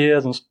troubled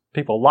kids and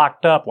people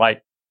locked up.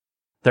 Like,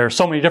 there are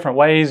so many different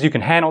ways you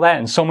can handle that,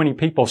 and so many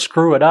people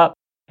screw it up,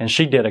 and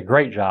she did a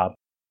great job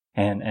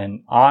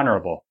and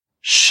honorable.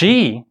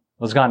 She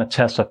was going to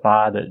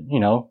testify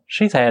that,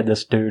 she's had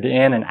this dude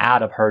in and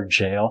out of her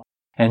jail,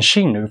 and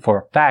she knew for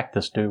a fact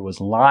this dude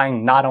was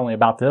lying not only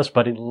about this,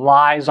 but he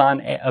lies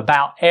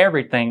about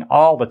everything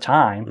all the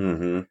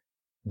time.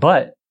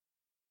 But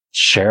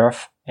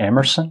Sheriff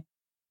Emerson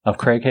of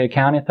Craighead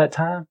County at that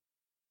time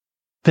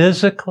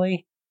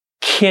physically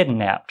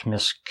kidnapped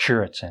Miss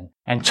Curitan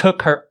and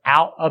took her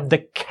out of the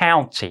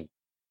county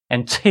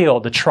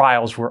until the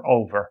trials were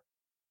over.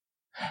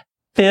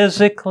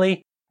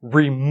 Physically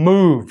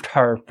removed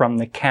her from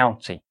the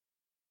county.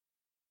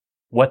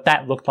 What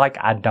that looked like,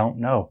 I don't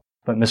know.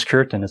 But Miss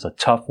Curitan is a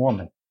tough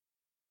woman.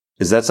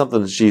 Is that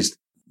something she's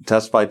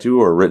testified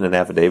to or written an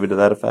affidavit to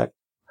that effect?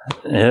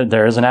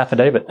 There is an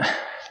affidavit.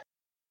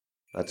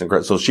 That's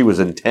incredible. So she was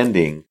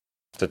intending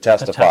to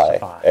testify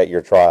at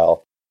your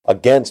trial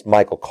against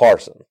Michael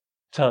Carson.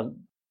 To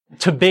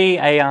be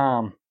a,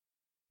 a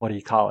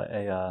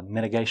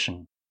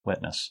mitigation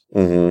witness.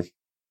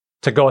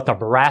 To go with the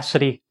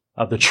veracity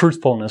of the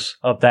truthfulness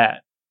of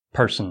that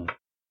person,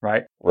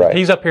 right? If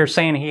he's up here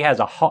saying he has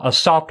a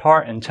soft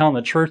heart and telling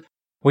the truth,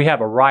 we have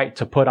a right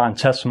to put on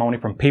testimony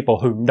from people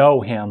who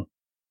know him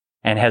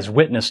and has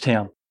witnessed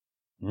him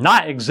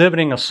not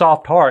exhibiting a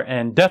soft heart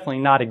and definitely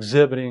not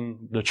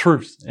exhibiting the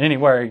truth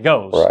anywhere he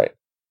goes. Right.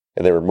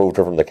 And they removed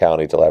her from the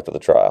county till after the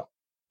trial.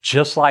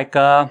 Just like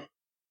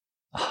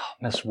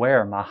Miss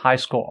Ware, my high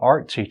school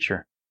art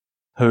teacher,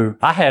 who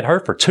I had her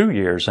for 2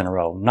 years in a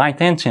row,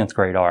 9th and 10th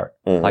grade art.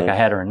 Like, I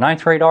had her in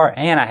 9th grade art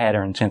and I had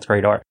her in 10th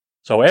grade art.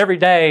 So every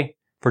day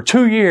for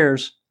 2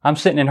 years, I'm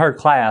sitting in her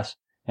class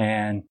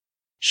and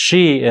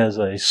she is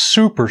a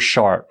super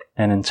sharp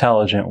and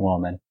intelligent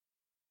woman.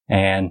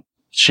 And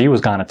she was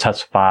going to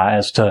testify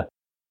as to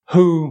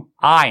who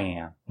I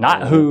am,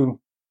 not who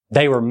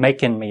they were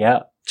making me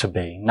up to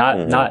be,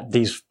 not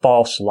these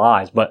false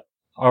lies, but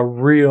a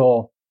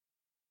real,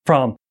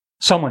 from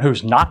someone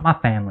who's not my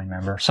family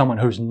member, someone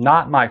who's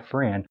not my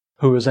friend,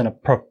 who is in a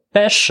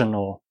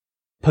professional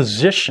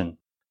position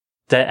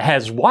that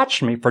has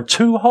watched me for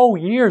 2 whole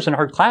years in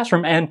her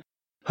classroom, and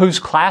whose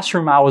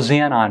classroom I was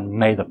in on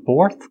May the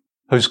 4th,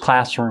 whose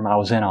classroom I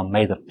was in on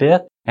May the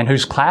 5th, and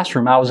whose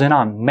classroom I was in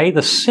on May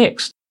the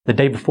 6th, the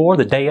day before,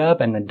 the day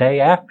of, and the day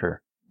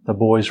after the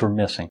boys were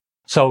missing.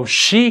 So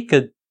she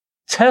could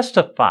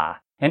testify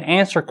and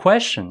answer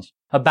questions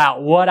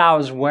about what I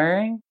was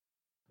wearing,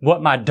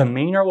 what my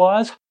demeanor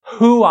was,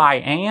 who I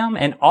am,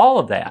 and all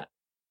of that.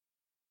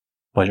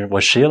 But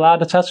was she allowed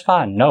to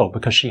testify? No,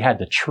 because she had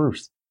the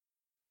truth.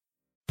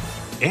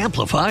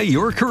 Amplify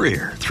your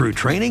career through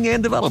training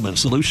and development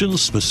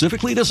solutions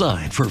specifically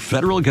designed for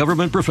federal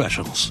government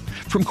professionals.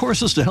 From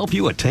courses to help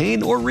you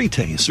attain or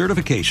retain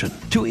certification,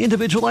 to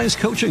individualized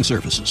coaching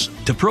services,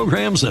 to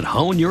programs that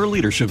hone your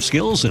leadership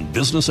skills and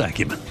business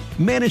acumen,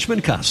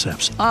 Management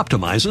Concepts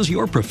optimizes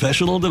your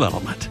professional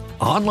development.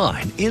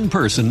 Online, in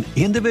person,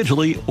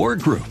 individually, or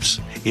groups,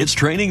 it's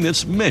training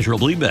that's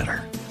measurably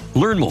better.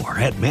 Learn more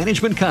at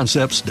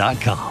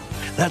managementconcepts.com.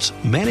 That's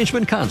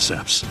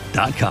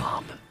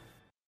managementconcepts.com.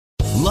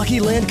 Lucky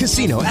Land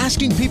Casino,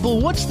 asking people,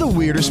 what's the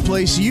weirdest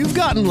place you've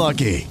gotten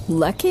lucky?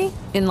 Lucky?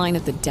 In line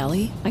at the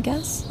deli, I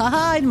guess?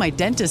 Aha, in my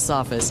dentist's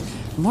office.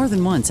 More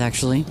than once,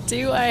 actually.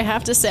 Do I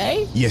have to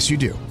say? Yes, you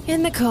do.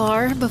 In the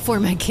car before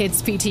my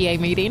kids' PTA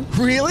meeting.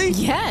 Really?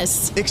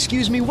 Yes.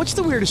 Excuse me, what's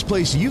the weirdest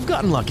place you've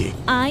gotten lucky?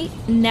 I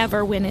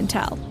never win and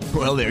tell.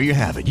 Well, there you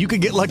have it. You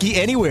can get lucky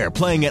anywhere,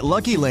 playing at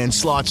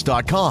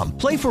LuckyLandSlots.com.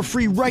 Play for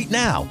free right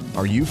now.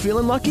 Are you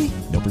feeling lucky?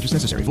 No purchase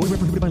necessary. Void where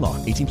prohibited by law.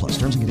 18+.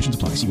 Terms and conditions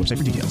apply. See website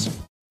for details.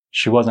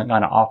 She wasn't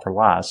going to offer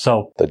lies.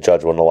 So the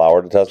judge wouldn't allow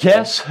her to testify?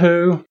 Guess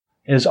who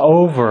is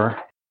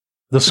over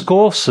the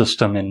school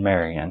system in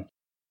Marion?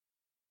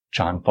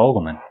 John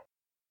Fogelman.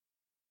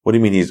 What do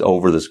you mean he's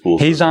over the school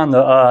system? He's on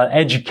the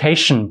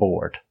education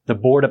board, the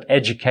Board of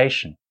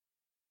Education,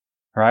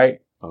 right?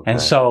 Okay. And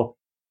so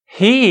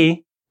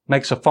he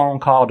makes a phone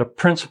call to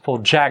Principal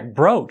Jack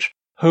Broach,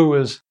 who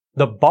is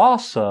the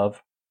boss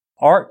of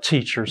art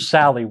teacher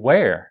Sally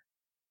Ware,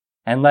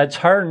 and lets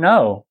her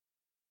know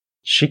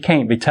she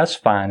can't be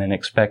testifying and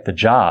expect a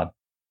job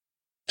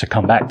to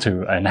come back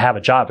to, and have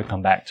a job to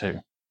come back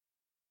to.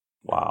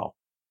 Wow.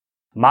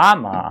 My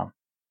mom,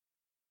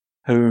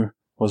 who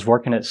was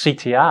working at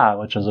CTI,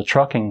 which is a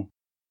trucking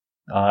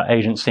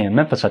agency in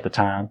Memphis at the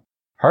time,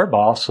 her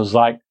boss was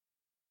like,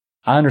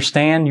 I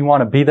understand you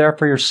want to be there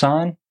for your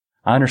son.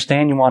 I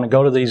understand you want to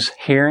go to these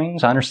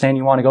hearings. I understand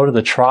you want to go to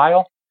the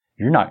trial.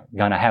 You're not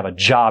going to have a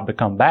job to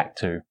come back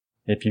to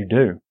if you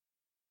do.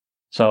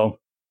 So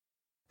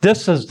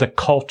this is the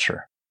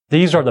culture.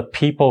 These are the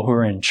people who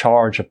are in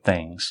charge of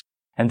things.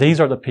 And these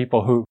are the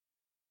people who,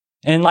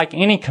 in like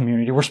any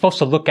community, we're supposed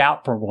to look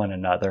out for one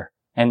another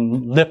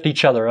and lift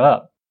each other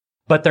up.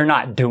 But they're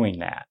not doing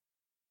that.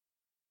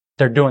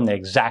 They're doing the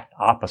exact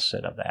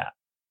opposite of that.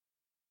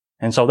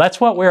 And so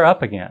that's what we're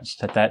up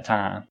against at that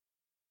time.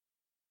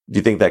 Do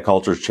you think that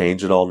culture's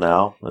changed at all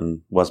now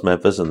in West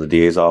Memphis and the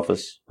DA's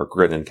office or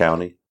Crittenden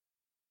County?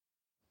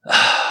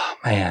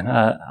 Man,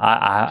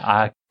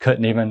 I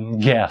couldn't even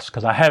guess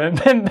because I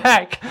haven't been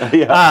back.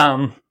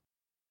 Yeah.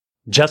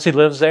 Jesse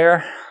lives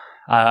there.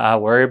 I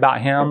worry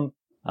about him.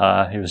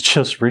 He was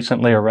just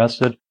recently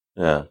arrested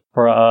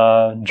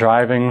for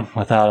driving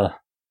without a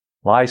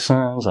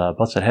license,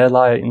 busted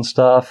headlight and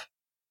stuff.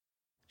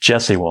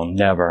 Jesse will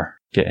never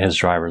get his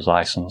driver's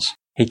license.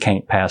 He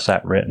can't pass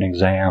that written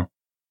exam.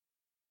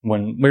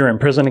 When we were in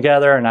prison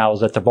together and I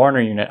was at the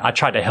Varner unit, I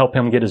tried to help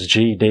him get his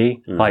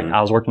GED. Mm-hmm. Like,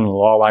 I was working in the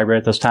law library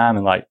at this time,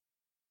 and like,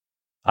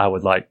 I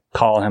would like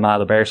call him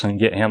out of the barracks and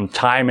get him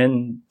time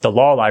in the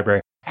law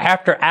library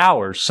after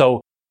hours.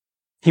 So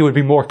he would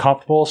be more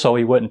comfortable, so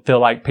he wouldn't feel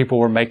like people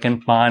were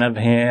making fun of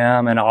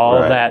him and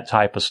all of that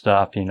type of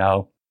stuff, you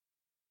know.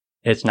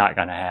 It's not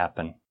going to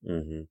happen.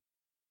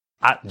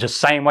 Mm-hmm.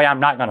 Just same way I'm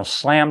not going to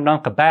slam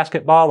dunk a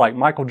basketball like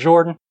Michael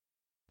Jordan.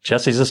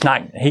 Jesse's just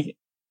not, he's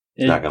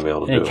not going to be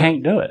able to do it. He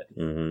can't do it.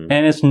 Mm-hmm.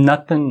 And it's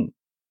nothing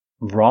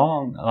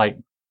wrong. Like,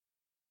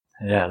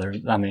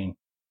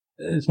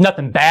 there's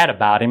nothing bad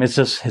about him. It's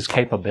just his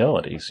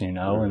capabilities, you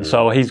know. Mm-hmm. And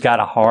so he's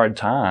got a hard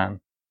time.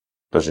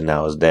 Especially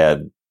now his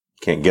dad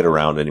can't get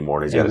around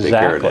anymore and he's got to take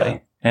care of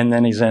that. And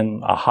then he's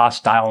in a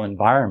hostile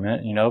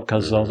environment, you know,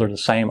 because those are the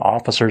same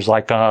officers.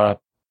 Like, I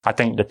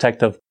think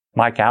Detective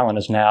Mike Allen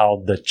is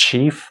now the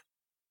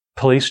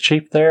police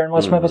chief there in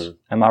West Memphis.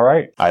 Am I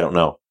right? I don't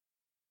know.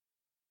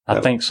 I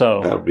think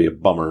so. That would be a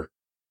bummer.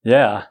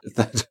 Yeah.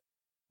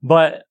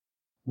 But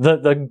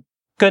the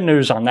good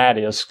news on that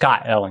is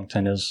Scott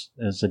Ellington is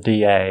the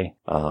DA.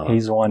 Uh-huh.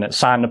 He's the one that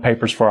signed the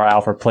papers for our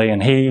Alford plea,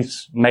 and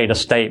he's made a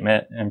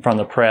statement in front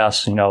of the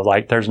press, you know,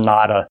 like there's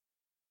not a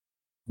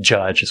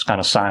judge that's going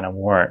to sign a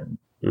warrant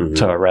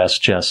to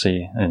arrest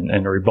Jesse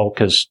and revoke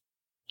his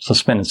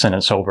suspended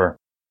sentence over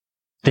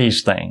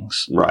these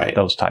things. Right.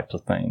 Those types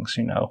of things,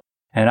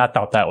 And I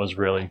thought that was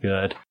really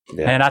good.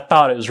 Yeah. And I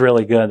thought it was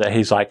really good that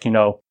he's like,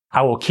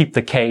 I will keep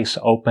the case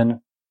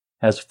open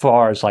as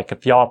far as like,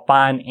 if y'all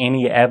find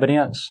any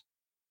evidence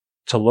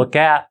to look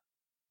at,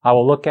 I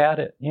will look at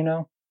it,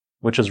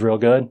 which is real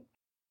good.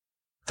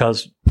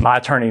 Because my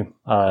attorney,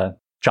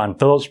 John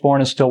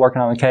Phillipsborn, is still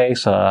working on the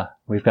case.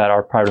 We've got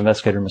our private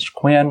investigator, Mr.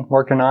 Quinn,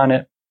 working on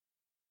it.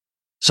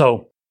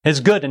 So it's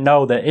good to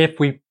know that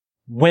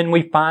when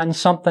we find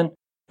something,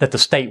 that the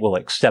state will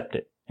accept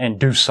it and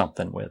do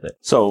something with it.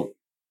 So,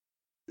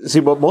 see,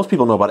 what most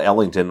people know about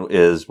Ellington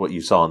is what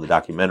you saw in the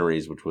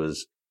documentaries, which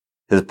was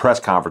his press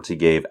conference he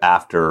gave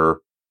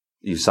after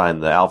you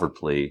signed the Alford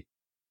plea,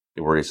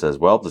 where he says,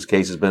 well, this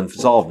case has been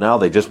solved now.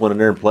 They just went in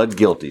there and pled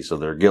guilty, so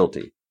they're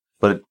guilty.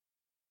 But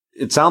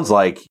it sounds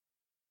like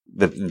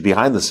that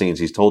behind the scenes,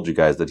 he's told you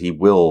guys that he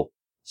will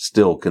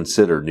still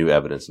consider new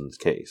evidence in this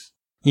case.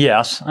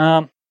 Yes.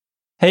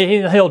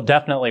 He'll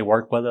definitely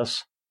work with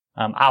us.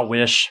 I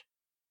wish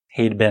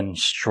he'd been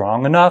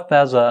strong enough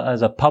as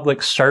a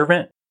public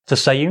servant to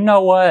say, you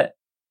know what?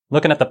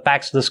 Looking at the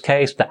facts of this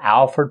case, the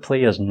Alford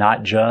plea is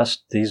not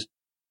just. These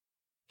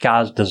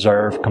guys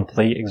deserve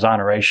complete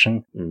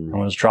exoneration.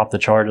 And let's drop the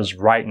charges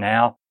right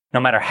now, no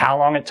matter how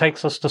long it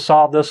takes us to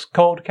solve this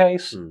cold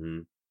case.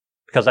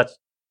 Because that's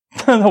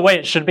the way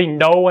it should be.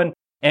 No one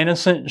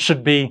innocent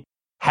should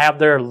have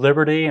their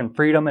liberty and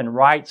freedom and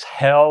rights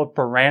held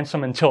for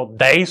ransom until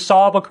they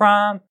solve a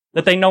crime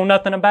that they know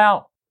nothing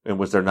about. In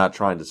which they're not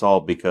trying to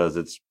solve because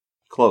it's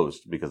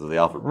closed because of the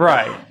Alford plea.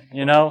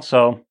 Right.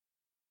 So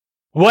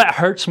what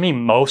hurts me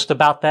most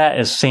about that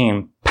is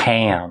seeing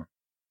Pam,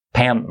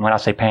 when I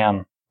say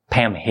Pam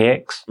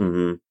Hicks,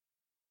 the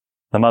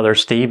mother of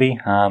Stevie.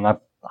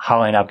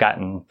 Holly and I've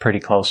gotten pretty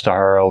close to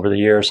her over the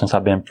years since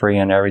I've been free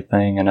and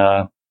everything.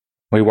 And,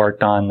 we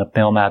worked on the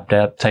film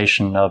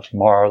adaptation of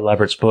Mara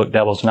Leverett's book,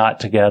 Devil's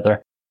Knot,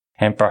 together.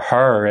 And for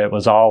her, it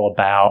was all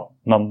about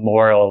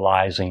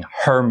memorializing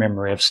her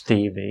memory of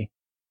Stevie,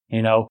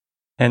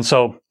 And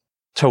so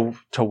to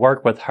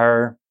work with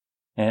her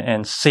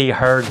and see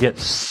her get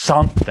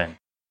something,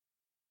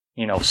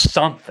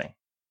 something,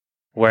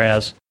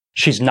 whereas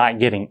she's not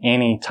getting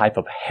any type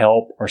of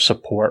help or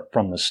support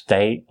from the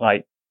state,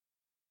 like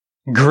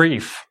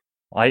grief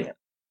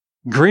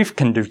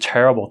can do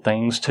terrible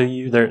things to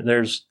you.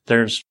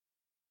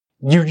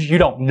 You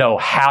don't know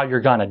how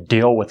you're going to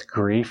deal with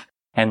grief,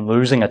 and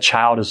losing a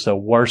child is the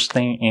worst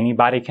thing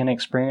anybody can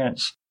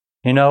experience,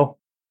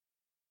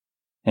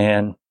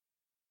 And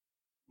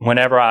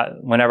whenever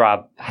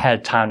I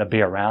had time to be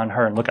around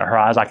her and look at her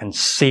eyes, I can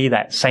see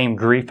that same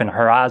grief in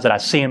her eyes that I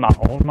see in my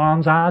own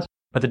mom's eyes.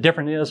 But the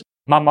difference is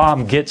my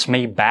mom gets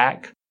me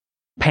back.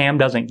 Pam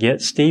doesn't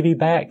get Stevie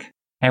back.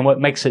 And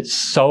what makes it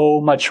so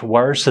much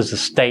worse is the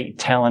state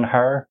telling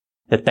her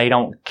that they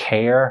don't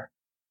care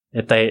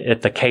if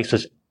the case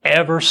is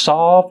ever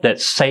solved,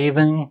 that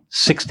saving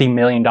 $60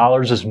 million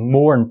is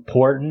more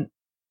important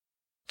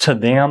to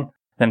them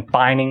than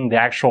finding the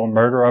actual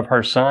murder of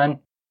her son.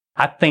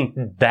 I think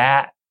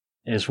that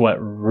is what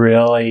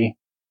really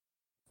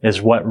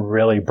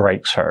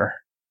breaks her.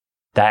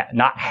 That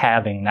not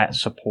having that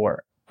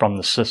support from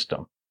the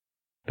system.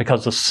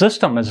 Because the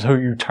system is who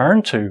you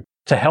turn to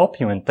help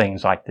you in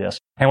things like this.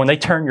 And when they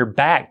turn your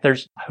back,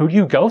 who do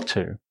you go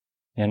to?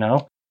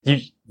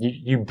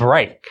 You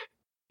break.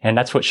 And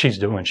that's what she's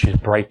doing. She's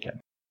breaking.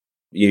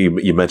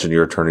 You mentioned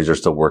your attorneys are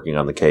still working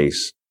on the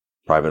case.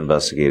 Private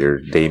investigator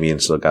Damien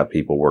still got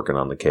people working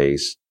on the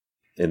case.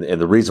 And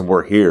the reason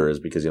we're here is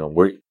because,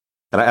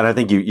 I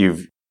think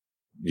you've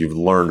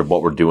learned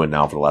what we're doing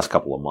now for the last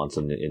couple of months.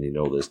 And you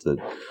know this, that,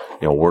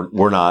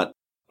 we're not,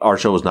 our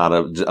show is not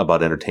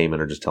about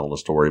entertainment or just telling a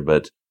story,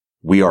 but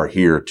we are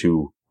here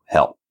to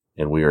help,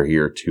 and we are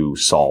here to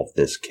solve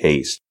this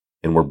case.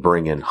 And we're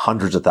bringing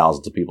hundreds of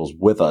thousands of people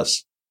with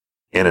us.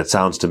 And it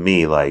sounds to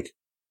me like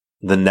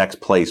the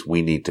next place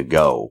we need to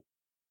go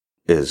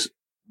is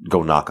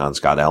go knock on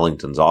Scott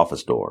Ellington's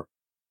office door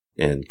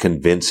and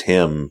convince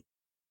him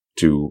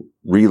to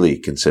really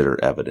consider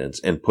evidence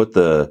and put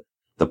the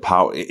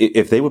power,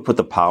 if they would put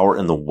the power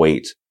and the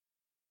weight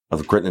of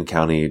the Crittenden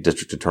County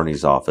District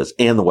Attorney's Office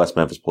and the West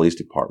Memphis Police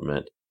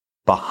Department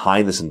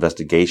behind this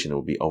investigation, it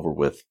would be over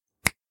with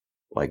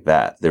like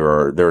that.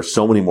 There are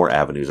so many more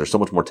avenues. There's so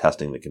much more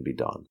testing that can be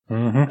done.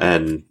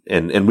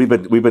 And we've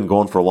been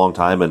going for a long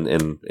time, and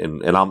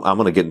I'm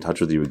going to get in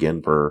touch with you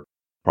again for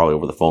probably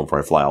over the phone before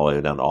I fly all the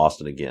way down to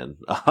Austin again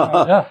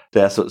to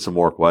ask some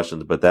more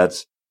questions. But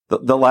that's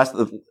the last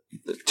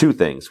two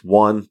things.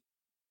 One,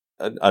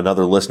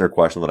 another listener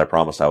question that I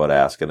promised I would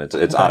ask, and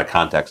it's out of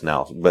context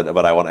now,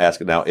 but I want to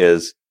ask it now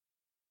is,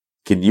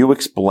 can you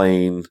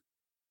explain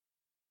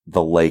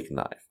the lake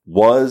knife?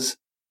 Was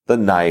the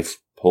knife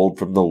pulled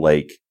from the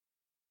lake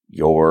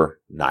your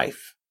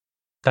knife?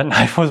 That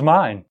knife was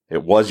mine.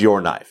 It was your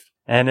knife.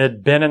 And it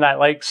had been in that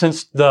lake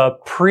since the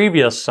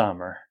previous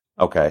summer.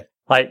 Okay.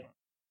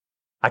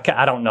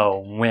 I don't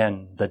know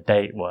when the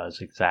date was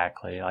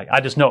exactly.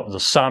 I just know it was the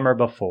summer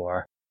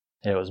before.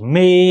 It was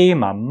me,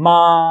 my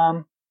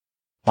mom,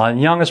 My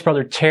youngest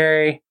brother,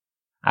 Terry,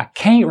 I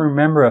can't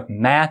remember if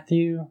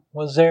Matthew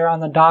was there on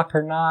the dock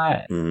or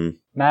not. Mm-hmm.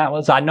 Matt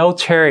was. I know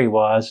Terry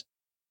was.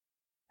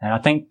 And I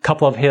think a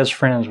couple of his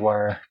friends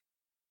were.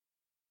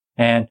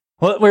 And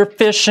we were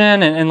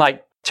fishing, and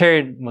like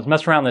Terry was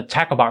messing around in the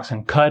tackle box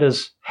and cut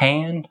his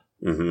hand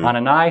on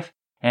a knife.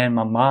 And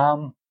my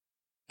mom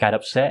got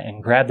upset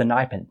and grabbed the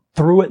knife and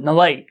threw it in the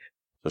lake.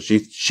 So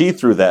she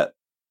threw that.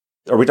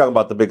 Are we talking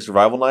about the big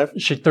survival knife?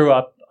 She threw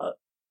up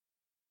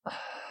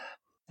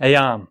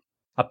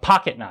a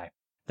pocket knife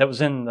that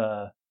was in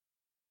the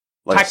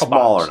tackle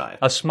smaller box. Knife.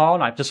 A small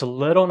knife, just a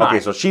little knife. Okay,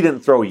 so she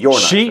didn't throw your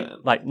knife in.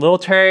 Like little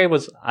Terry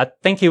was, I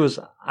think he was,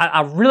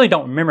 I really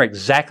don't remember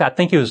exactly. I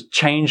think he was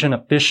changing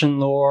a fishing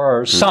lure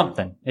or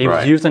something. He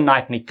was using a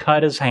knife and he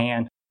cut his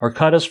hand or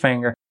cut his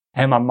finger,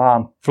 and my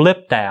mom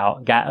flipped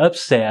out, got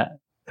upset.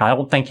 I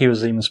don't think he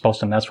was even supposed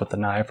to mess with the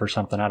knife or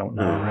something. I don't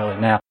know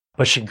really now.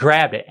 But she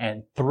grabbed it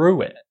and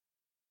threw it.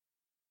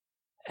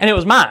 And it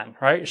was mine,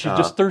 right? She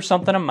just threw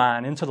something of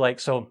mine into the lake.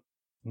 So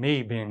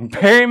me being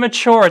very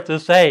mature at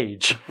this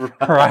age,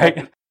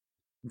 right?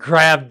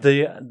 Grabbed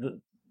the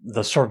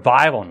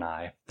survival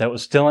knife that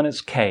was still in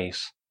its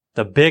case,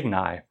 the big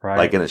knife, right?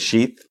 Like in a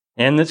sheath?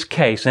 In its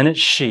case, in its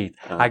sheath.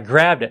 I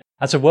grabbed it.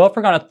 I said, well, if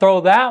we're going to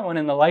throw that one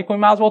in the lake, we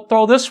might as well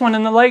throw this one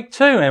in the lake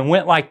too. And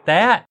went like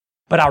that.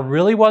 But I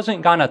really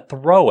wasn't going to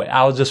throw it.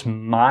 I was just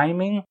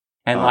miming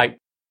and like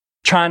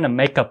trying to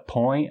make a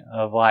point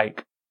of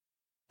like,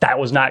 that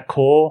was not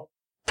cool.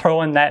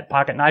 Throwing that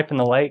pocket knife in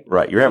the lake.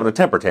 Right. You're having a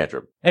temper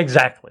tantrum.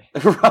 Exactly.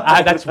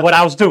 That's what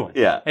I was doing.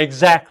 Yeah.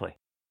 Exactly.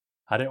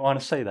 I didn't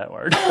want to say that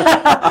word.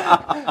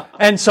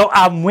 And so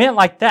I went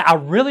like that. I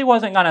really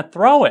wasn't going to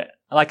throw it.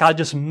 Like I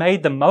just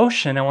made the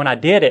motion. And when I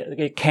did it,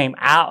 it came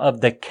out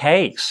of the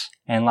case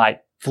and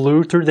like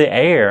flew through the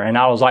air. And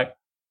I was like,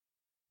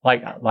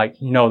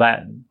 you know,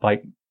 that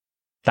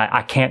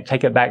I can't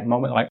take it back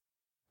moment. Like,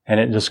 and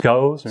it just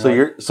goes. So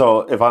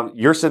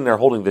you're sitting there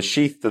holding the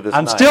sheath to this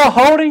I'm knife. still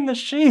holding the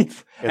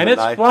sheath. And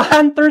it's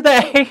flying through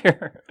the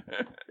air.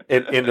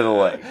 Into the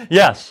lake.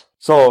 Yes.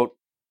 So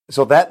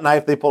that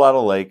knife they pulled out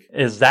of the lake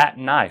is that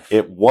knife.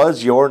 It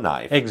was your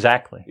knife.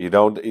 Exactly. You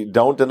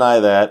don't deny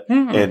that.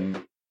 Mm-hmm.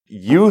 And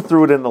you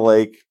threw it in the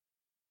lake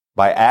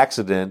by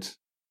accident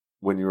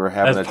when you were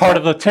having as part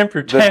of the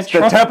temper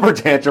tantrum. The temper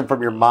tantrum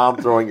from your mom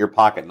throwing your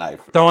pocket knife.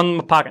 Throwing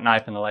the pocket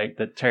knife in the lake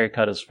that Terry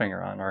cut his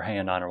finger on or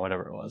hand on or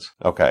whatever it was.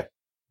 Okay.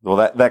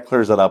 Well, that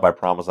clears that up. I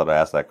promise that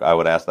I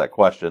would ask that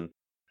question.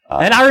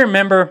 And I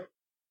remember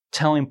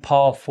telling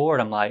Paul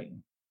Ford, I'm like,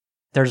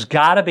 there's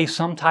got to be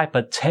some type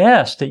of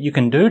test that you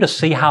can do to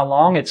see how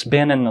long it's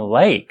been in the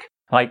lake.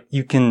 Like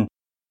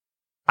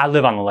I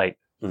live on the lake.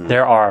 Mm-hmm.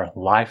 There are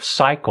life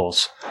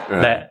cycles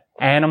that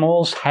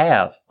animals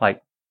have,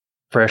 like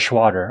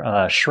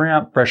freshwater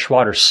shrimp,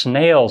 freshwater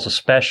snails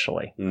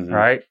especially,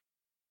 right?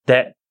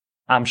 That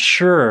I'm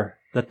sure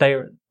that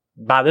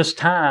by this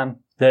time,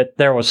 that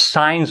there was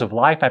signs of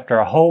life after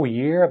a whole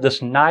year of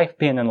this knife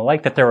being in the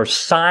lake, that there were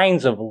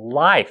signs of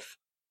life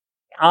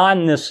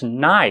on this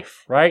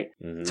knife, right?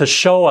 Mm-hmm. To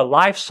show a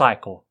life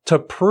cycle, to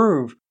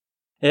prove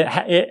it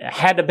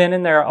had to have been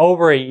in there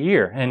over a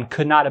year and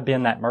could not have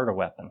been that murder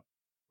weapon.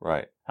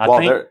 Right.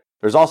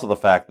 There's also the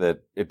fact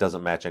that it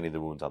doesn't match any of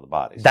the wounds on the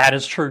bodies. That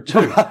is true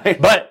too.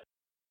 Right. But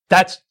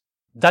that's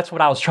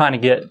what I was trying to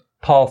get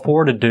Paul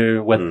Ford to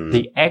do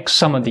with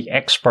some of the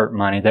expert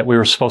money that we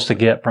were supposed to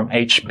get from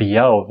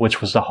HBO, which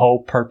was the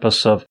whole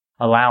purpose of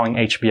allowing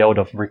HBO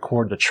to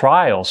record the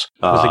trials,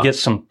 was to get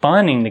some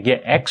funding to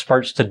get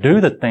experts to do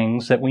the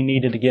things that we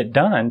needed to get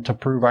done to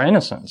prove our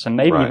innocence and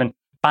maybe even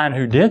find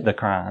who did do the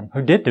crime.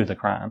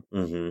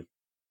 Mm-hmm.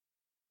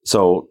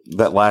 So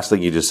that last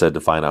thing you just said, to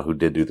find out who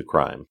did do the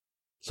crime.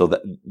 So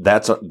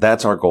that's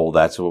our goal.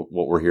 That's what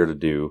we're here to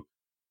do.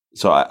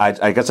 So I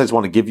guess I just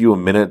want to give you a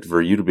minute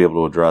for you to be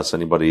able to address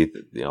anybody,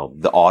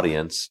 the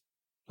audience,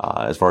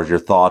 as far as your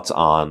thoughts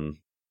on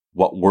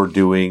what we're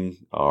doing,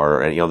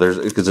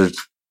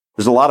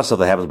 there's a lot of stuff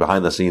that happens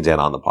behind the scenes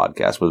and on the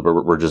podcast.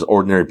 We're just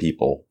ordinary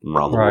people from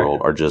around the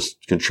world are just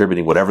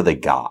contributing whatever they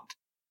got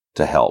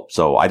to help.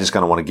 So I just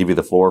kind of want to give you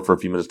the floor for a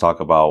few minutes to talk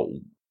about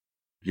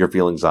your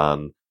feelings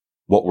on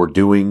what we're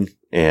doing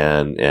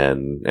and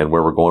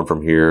where we're going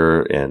from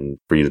here, and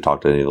for you to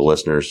talk to any of the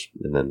listeners,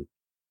 and then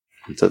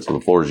so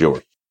the floor is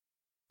yours.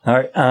 All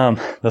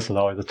right. This is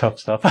always the tough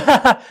stuff.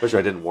 Especially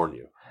I didn't warn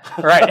you.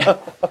 Right.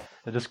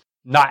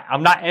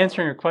 I'm not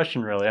answering your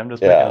question really. I'm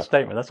just making a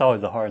statement. That's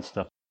always the hard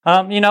stuff.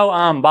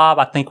 Bob,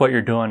 I think what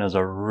you're doing is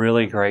a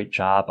really great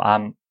job.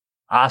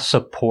 I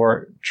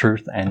support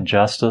truth and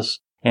justice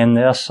in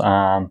this.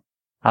 I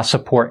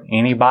support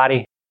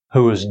anybody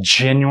who is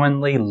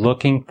genuinely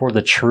looking for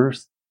the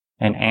truth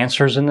and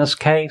answers in this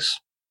case.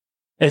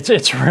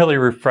 It's really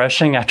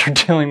refreshing after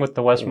dealing with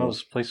the West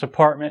Memphis Police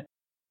Department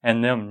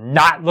and them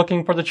not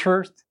looking for the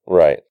truth.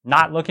 Right.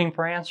 Not looking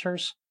for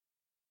answers.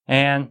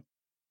 And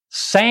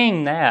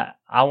saying that,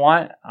 I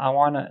want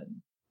to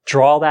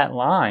draw that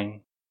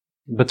line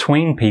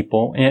between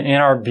people in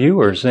our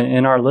viewers and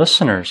in our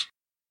listeners.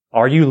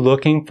 Are you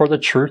looking for the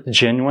truth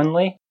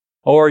genuinely?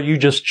 Or are you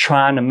just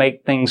trying to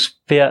make things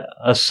fit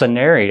a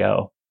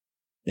scenario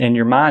in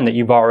your mind that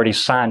you've already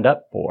signed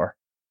up for?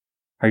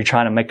 Are you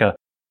trying to make a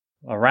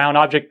round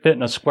object fit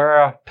in a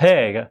square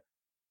peg?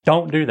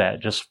 Don't do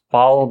that. Just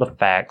follow the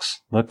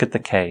facts. Look at the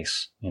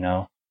case,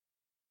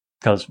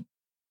 Because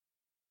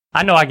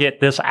I know I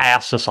get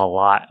asked this a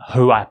lot,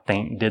 who I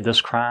think did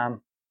this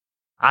crime.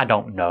 I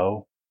don't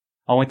know.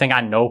 Only thing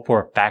I know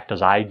for a fact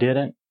is I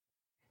didn't.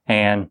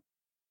 And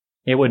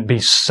it would be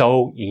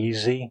so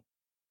easy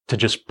to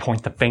just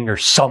point the finger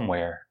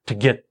somewhere to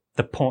get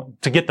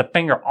the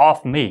finger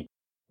off me,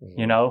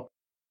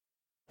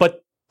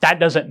 But that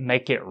doesn't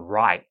make it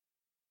right.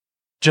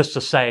 Just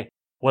to say,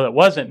 well, it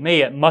wasn't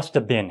me, it must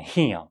have been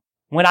him.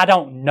 When I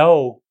don't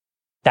know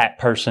that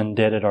person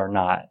did it or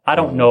not. I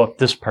don't know if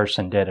this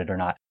person did it or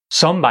not.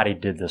 Somebody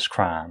did this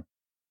crime.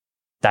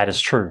 That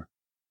is true.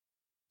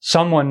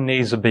 Someone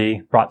needs to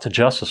be brought to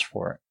justice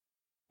for it.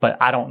 But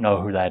I don't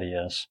know who that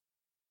is.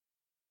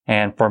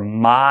 And for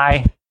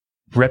my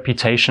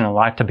reputation in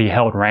life to be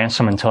held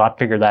ransom until I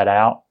figure that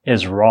out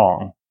is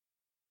wrong.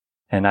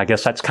 And I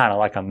guess that's kind of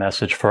like a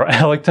message for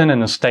Ellington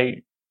and the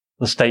state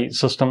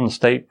system, the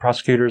state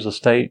prosecutors, the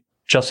state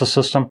justice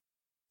system.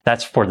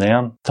 That's for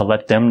them to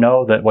let them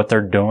know that what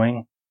they're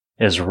doing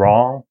is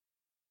wrong.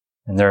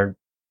 And they're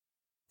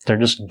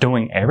just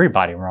doing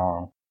everybody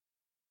wrong.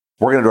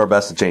 We're going to do our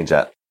best to change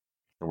that.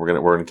 And we're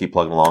going to keep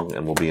plugging along,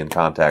 and we'll be in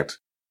contact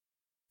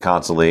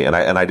constantly. And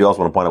I do also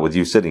want to point out with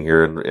you sitting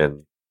here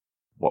and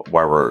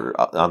while we're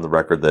on the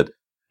record that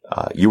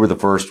you were the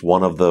first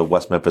one of the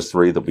West Memphis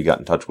 3 that we got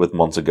in touch with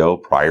months ago.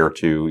 Prior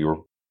to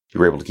you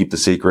were able to keep the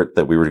secret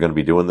that we were going to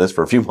be doing this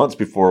for a few months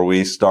before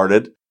we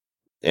started.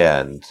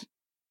 And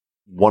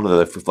one of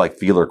the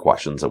feeler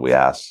questions that we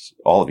asked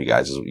all of you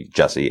guys, is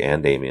Jesse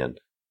and Damien,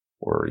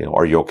 were,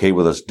 are you okay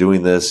with us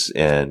doing this?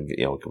 And,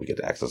 can we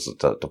get access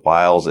to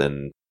files?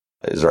 And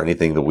is there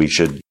anything that we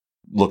should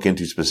look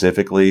into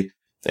specifically?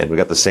 And we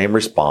got the same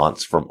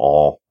response from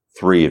all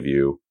three of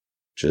you,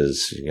 which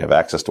is you have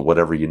access to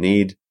whatever you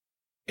need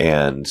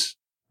and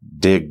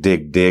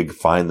dig,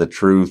 find the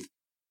truth,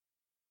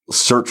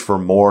 search for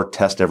more,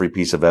 test every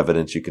piece of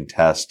evidence you can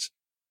test,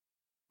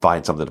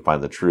 find something to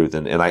find the truth.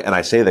 And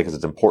I say that because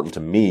it's important to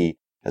me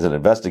as an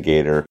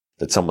investigator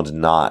that someone's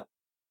not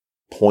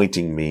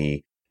pointing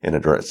me in a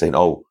direction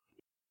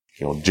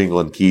saying,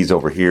 jingling keys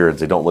over here and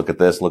say, don't look at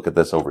this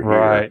over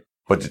right here.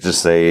 But to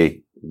just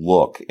say,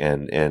 look,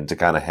 and to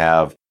kind of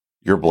have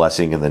your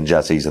blessing and then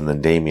Jesse's and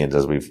then Damien's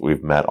as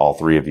we've met all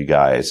three of you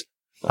guys,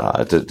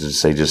 to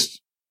say, just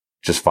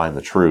find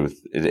the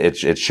truth.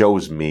 It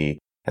shows me,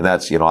 and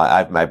that's,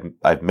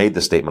 I've made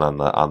the statement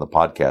on the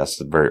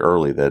podcast very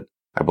early that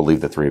I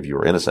believe the three of you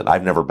are innocent.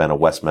 I've never been a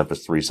West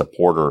Memphis 3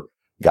 supporter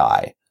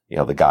guy,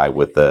 the guy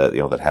with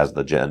that has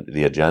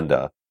the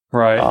agenda.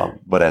 Right.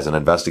 But as an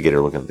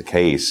investigator looking at the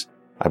case,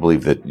 I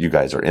believe that you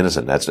guys are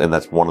innocent. That's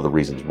one of the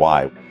reasons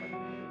why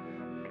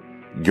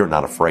you're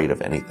not afraid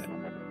of anything.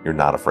 You're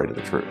not afraid of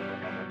the truth.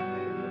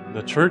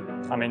 The truth.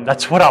 I mean,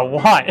 that's what I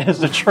want is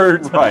the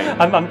truth. Right.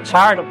 I'm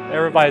tired of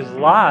everybody's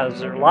lies.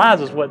 Their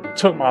lies is what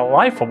took my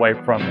life away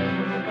from me.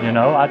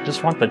 I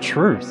just want the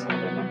truth.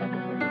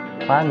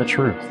 Find the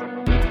truth.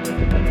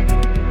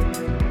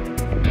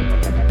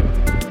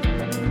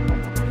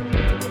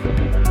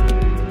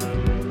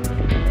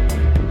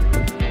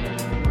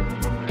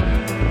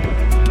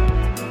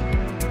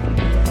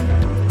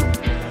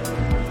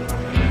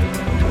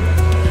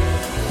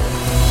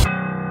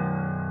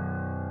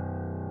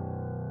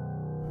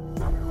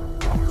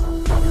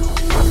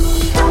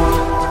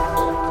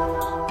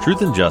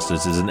 Truth and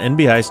Justice is an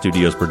NBI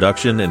Studios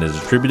production and is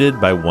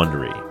distributed by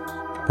Wondery.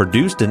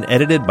 Produced and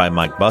edited by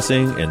Mike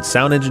Bussing and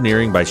sound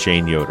engineering by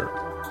Shane Yoder.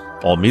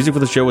 All music for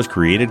the show was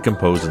created,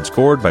 composed, and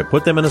scored by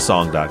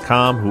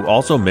PutThemInASong.com, who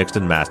also mixed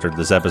and mastered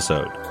this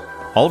episode.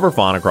 All of our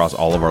font across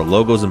all of our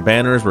logos and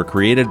banners were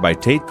created by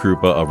Tate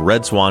Krupa of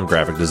Red Swan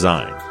Graphic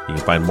Design. You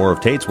can find more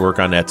of Tate's work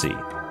on Etsy.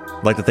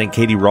 I'd like to thank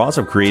Katie Ross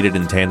of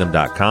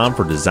CreatedInTandem.com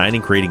for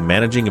designing, creating,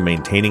 managing, and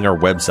maintaining our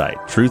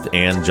website, Truth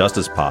and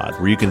Justice Pod,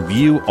 where you can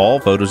view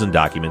all photos and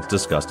documents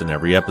discussed in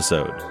every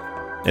episode.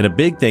 And a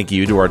big thank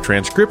you to our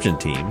transcription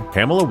team,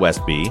 Pamela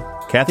Westby,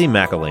 Kathy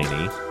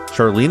McElhaney,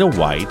 Charlena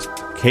White,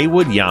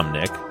 Kaywood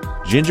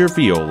Yamnick, Ginger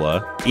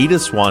Fiola,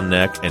 Edith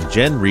Swanneck, and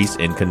Jen Reese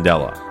in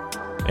Candela.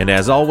 And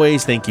as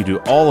always, thank you to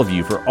all of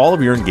you for all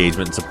of your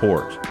engagement and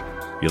support.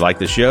 If you like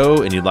the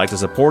show and you'd like to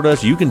support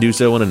us, you can do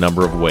so in a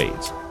number of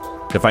ways.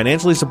 To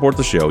financially support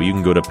the show, you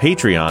can go to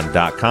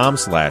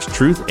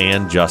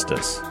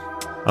patreon.com/truthandjustice.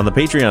 On the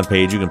Patreon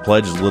page, you can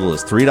pledge as little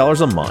as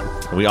 $3 a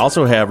month. And we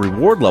also have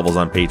reward levels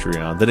on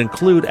Patreon that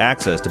include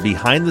access to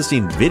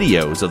behind-the-scenes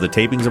videos of the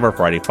tapings of our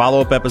Friday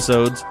follow-up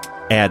episodes,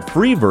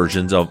 ad-free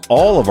versions of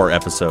all of our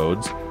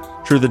episodes,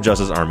 Truth and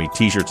Justice Army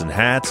t-shirts and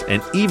hats,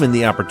 and even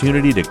the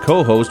opportunity to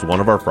co-host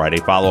one of our Friday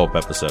follow-up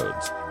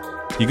episodes.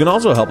 You can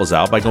also help us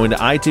out by going to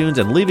iTunes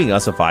and leaving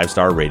us a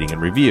 5-star rating and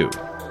review.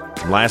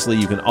 And lastly,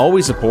 you can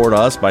always support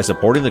us by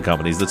supporting the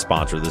companies that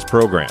sponsor this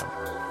program.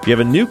 If you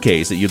have a new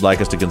case that you'd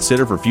like us to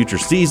consider for future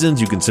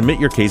seasons, you can submit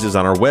your cases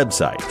on our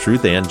website,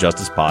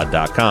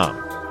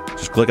 truthandjusticepod.com.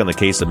 Just click on the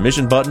case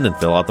submission button and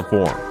fill out the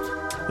form.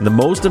 And the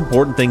most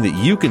important thing that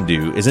you can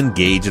do is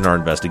engage in our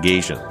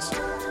investigations.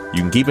 You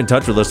can keep in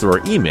touch with us through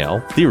our email,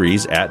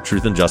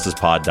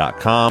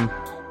 theories@truthandjusticepod.com.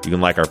 You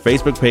can like our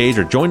Facebook page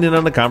or join in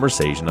on the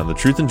conversation on the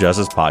Truth and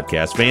Justice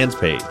Podcast fans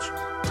page.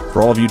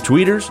 For all of you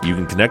tweeters, you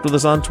can connect with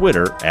us on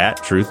Twitter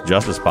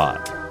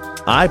 @TruthJusticePod.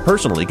 I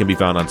personally can be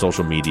found on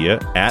social media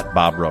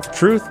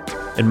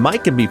 @BobRuffTruth, and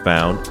Mike can be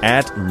found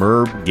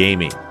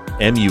 @MurbGaming,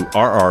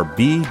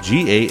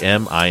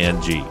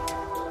 MURRBGAMING.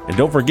 And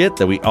don't forget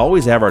that we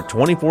always have our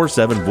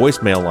 24/7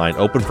 voicemail line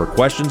open for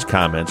questions,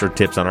 comments, or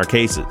tips on our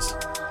cases.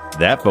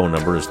 That phone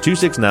number is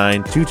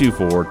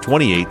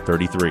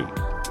 269-224-2833.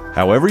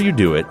 However you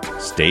do it,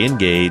 stay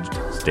engaged,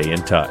 stay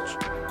in touch.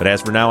 But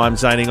as for now, I'm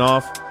signing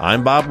off.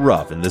 I'm Bob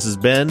Ruff, and this has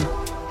been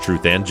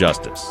Truth and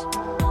Justice.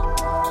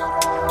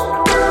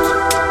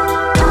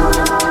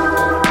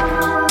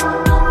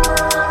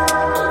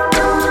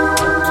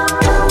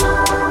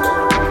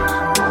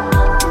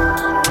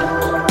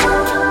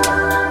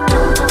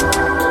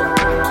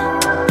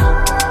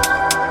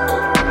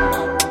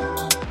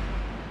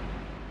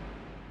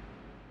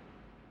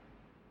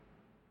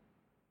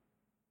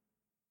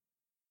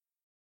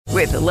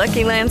 With the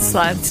Lucky Land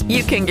Slots,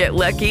 you can get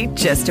lucky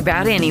just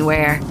about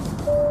anywhere.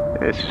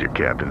 This is your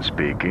captain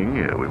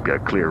speaking. We've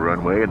got clear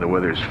runway and the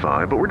weather's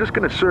fine, but we're just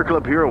going to circle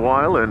up here a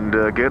while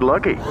and get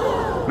lucky.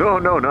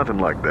 No, nothing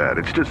like that.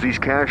 It's just these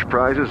cash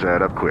prizes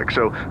add up quick.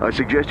 So I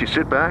suggest you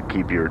sit back,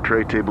 keep your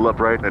tray table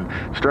upright, and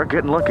start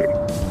getting lucky.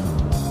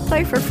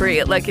 Play for free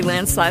at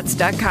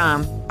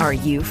LuckyLandSlots.com. Are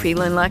you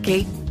feeling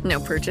lucky?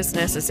 No purchase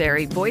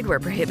necessary. Void where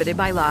prohibited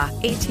by law.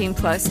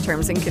 18+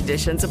 terms and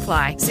conditions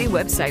apply. See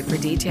website for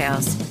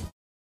details.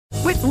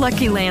 With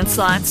Lucky Land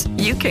Slots,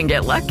 you can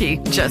get lucky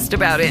just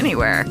about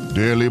anywhere.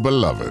 Dearly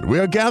beloved, we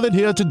are gathered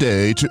here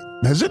today to...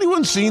 Has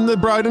anyone seen the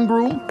bride and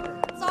groom?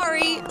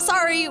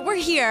 Sorry, we're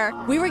here.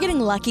 We were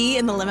getting lucky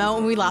in the limo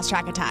and we lost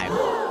track of time.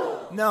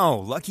 No,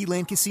 Lucky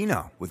Land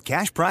Casino, with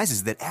cash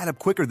prizes that add up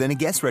quicker than a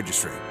guest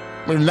registry.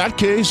 In that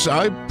case,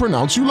 I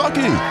pronounce you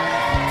lucky.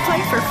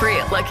 Play for free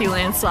at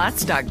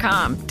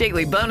LuckyLandSlots.com.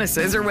 Daily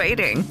bonuses are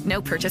waiting. No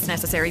purchase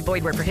necessary.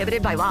 Void where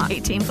prohibited by law.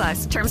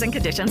 18+. Terms and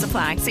conditions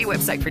apply. See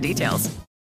website for details.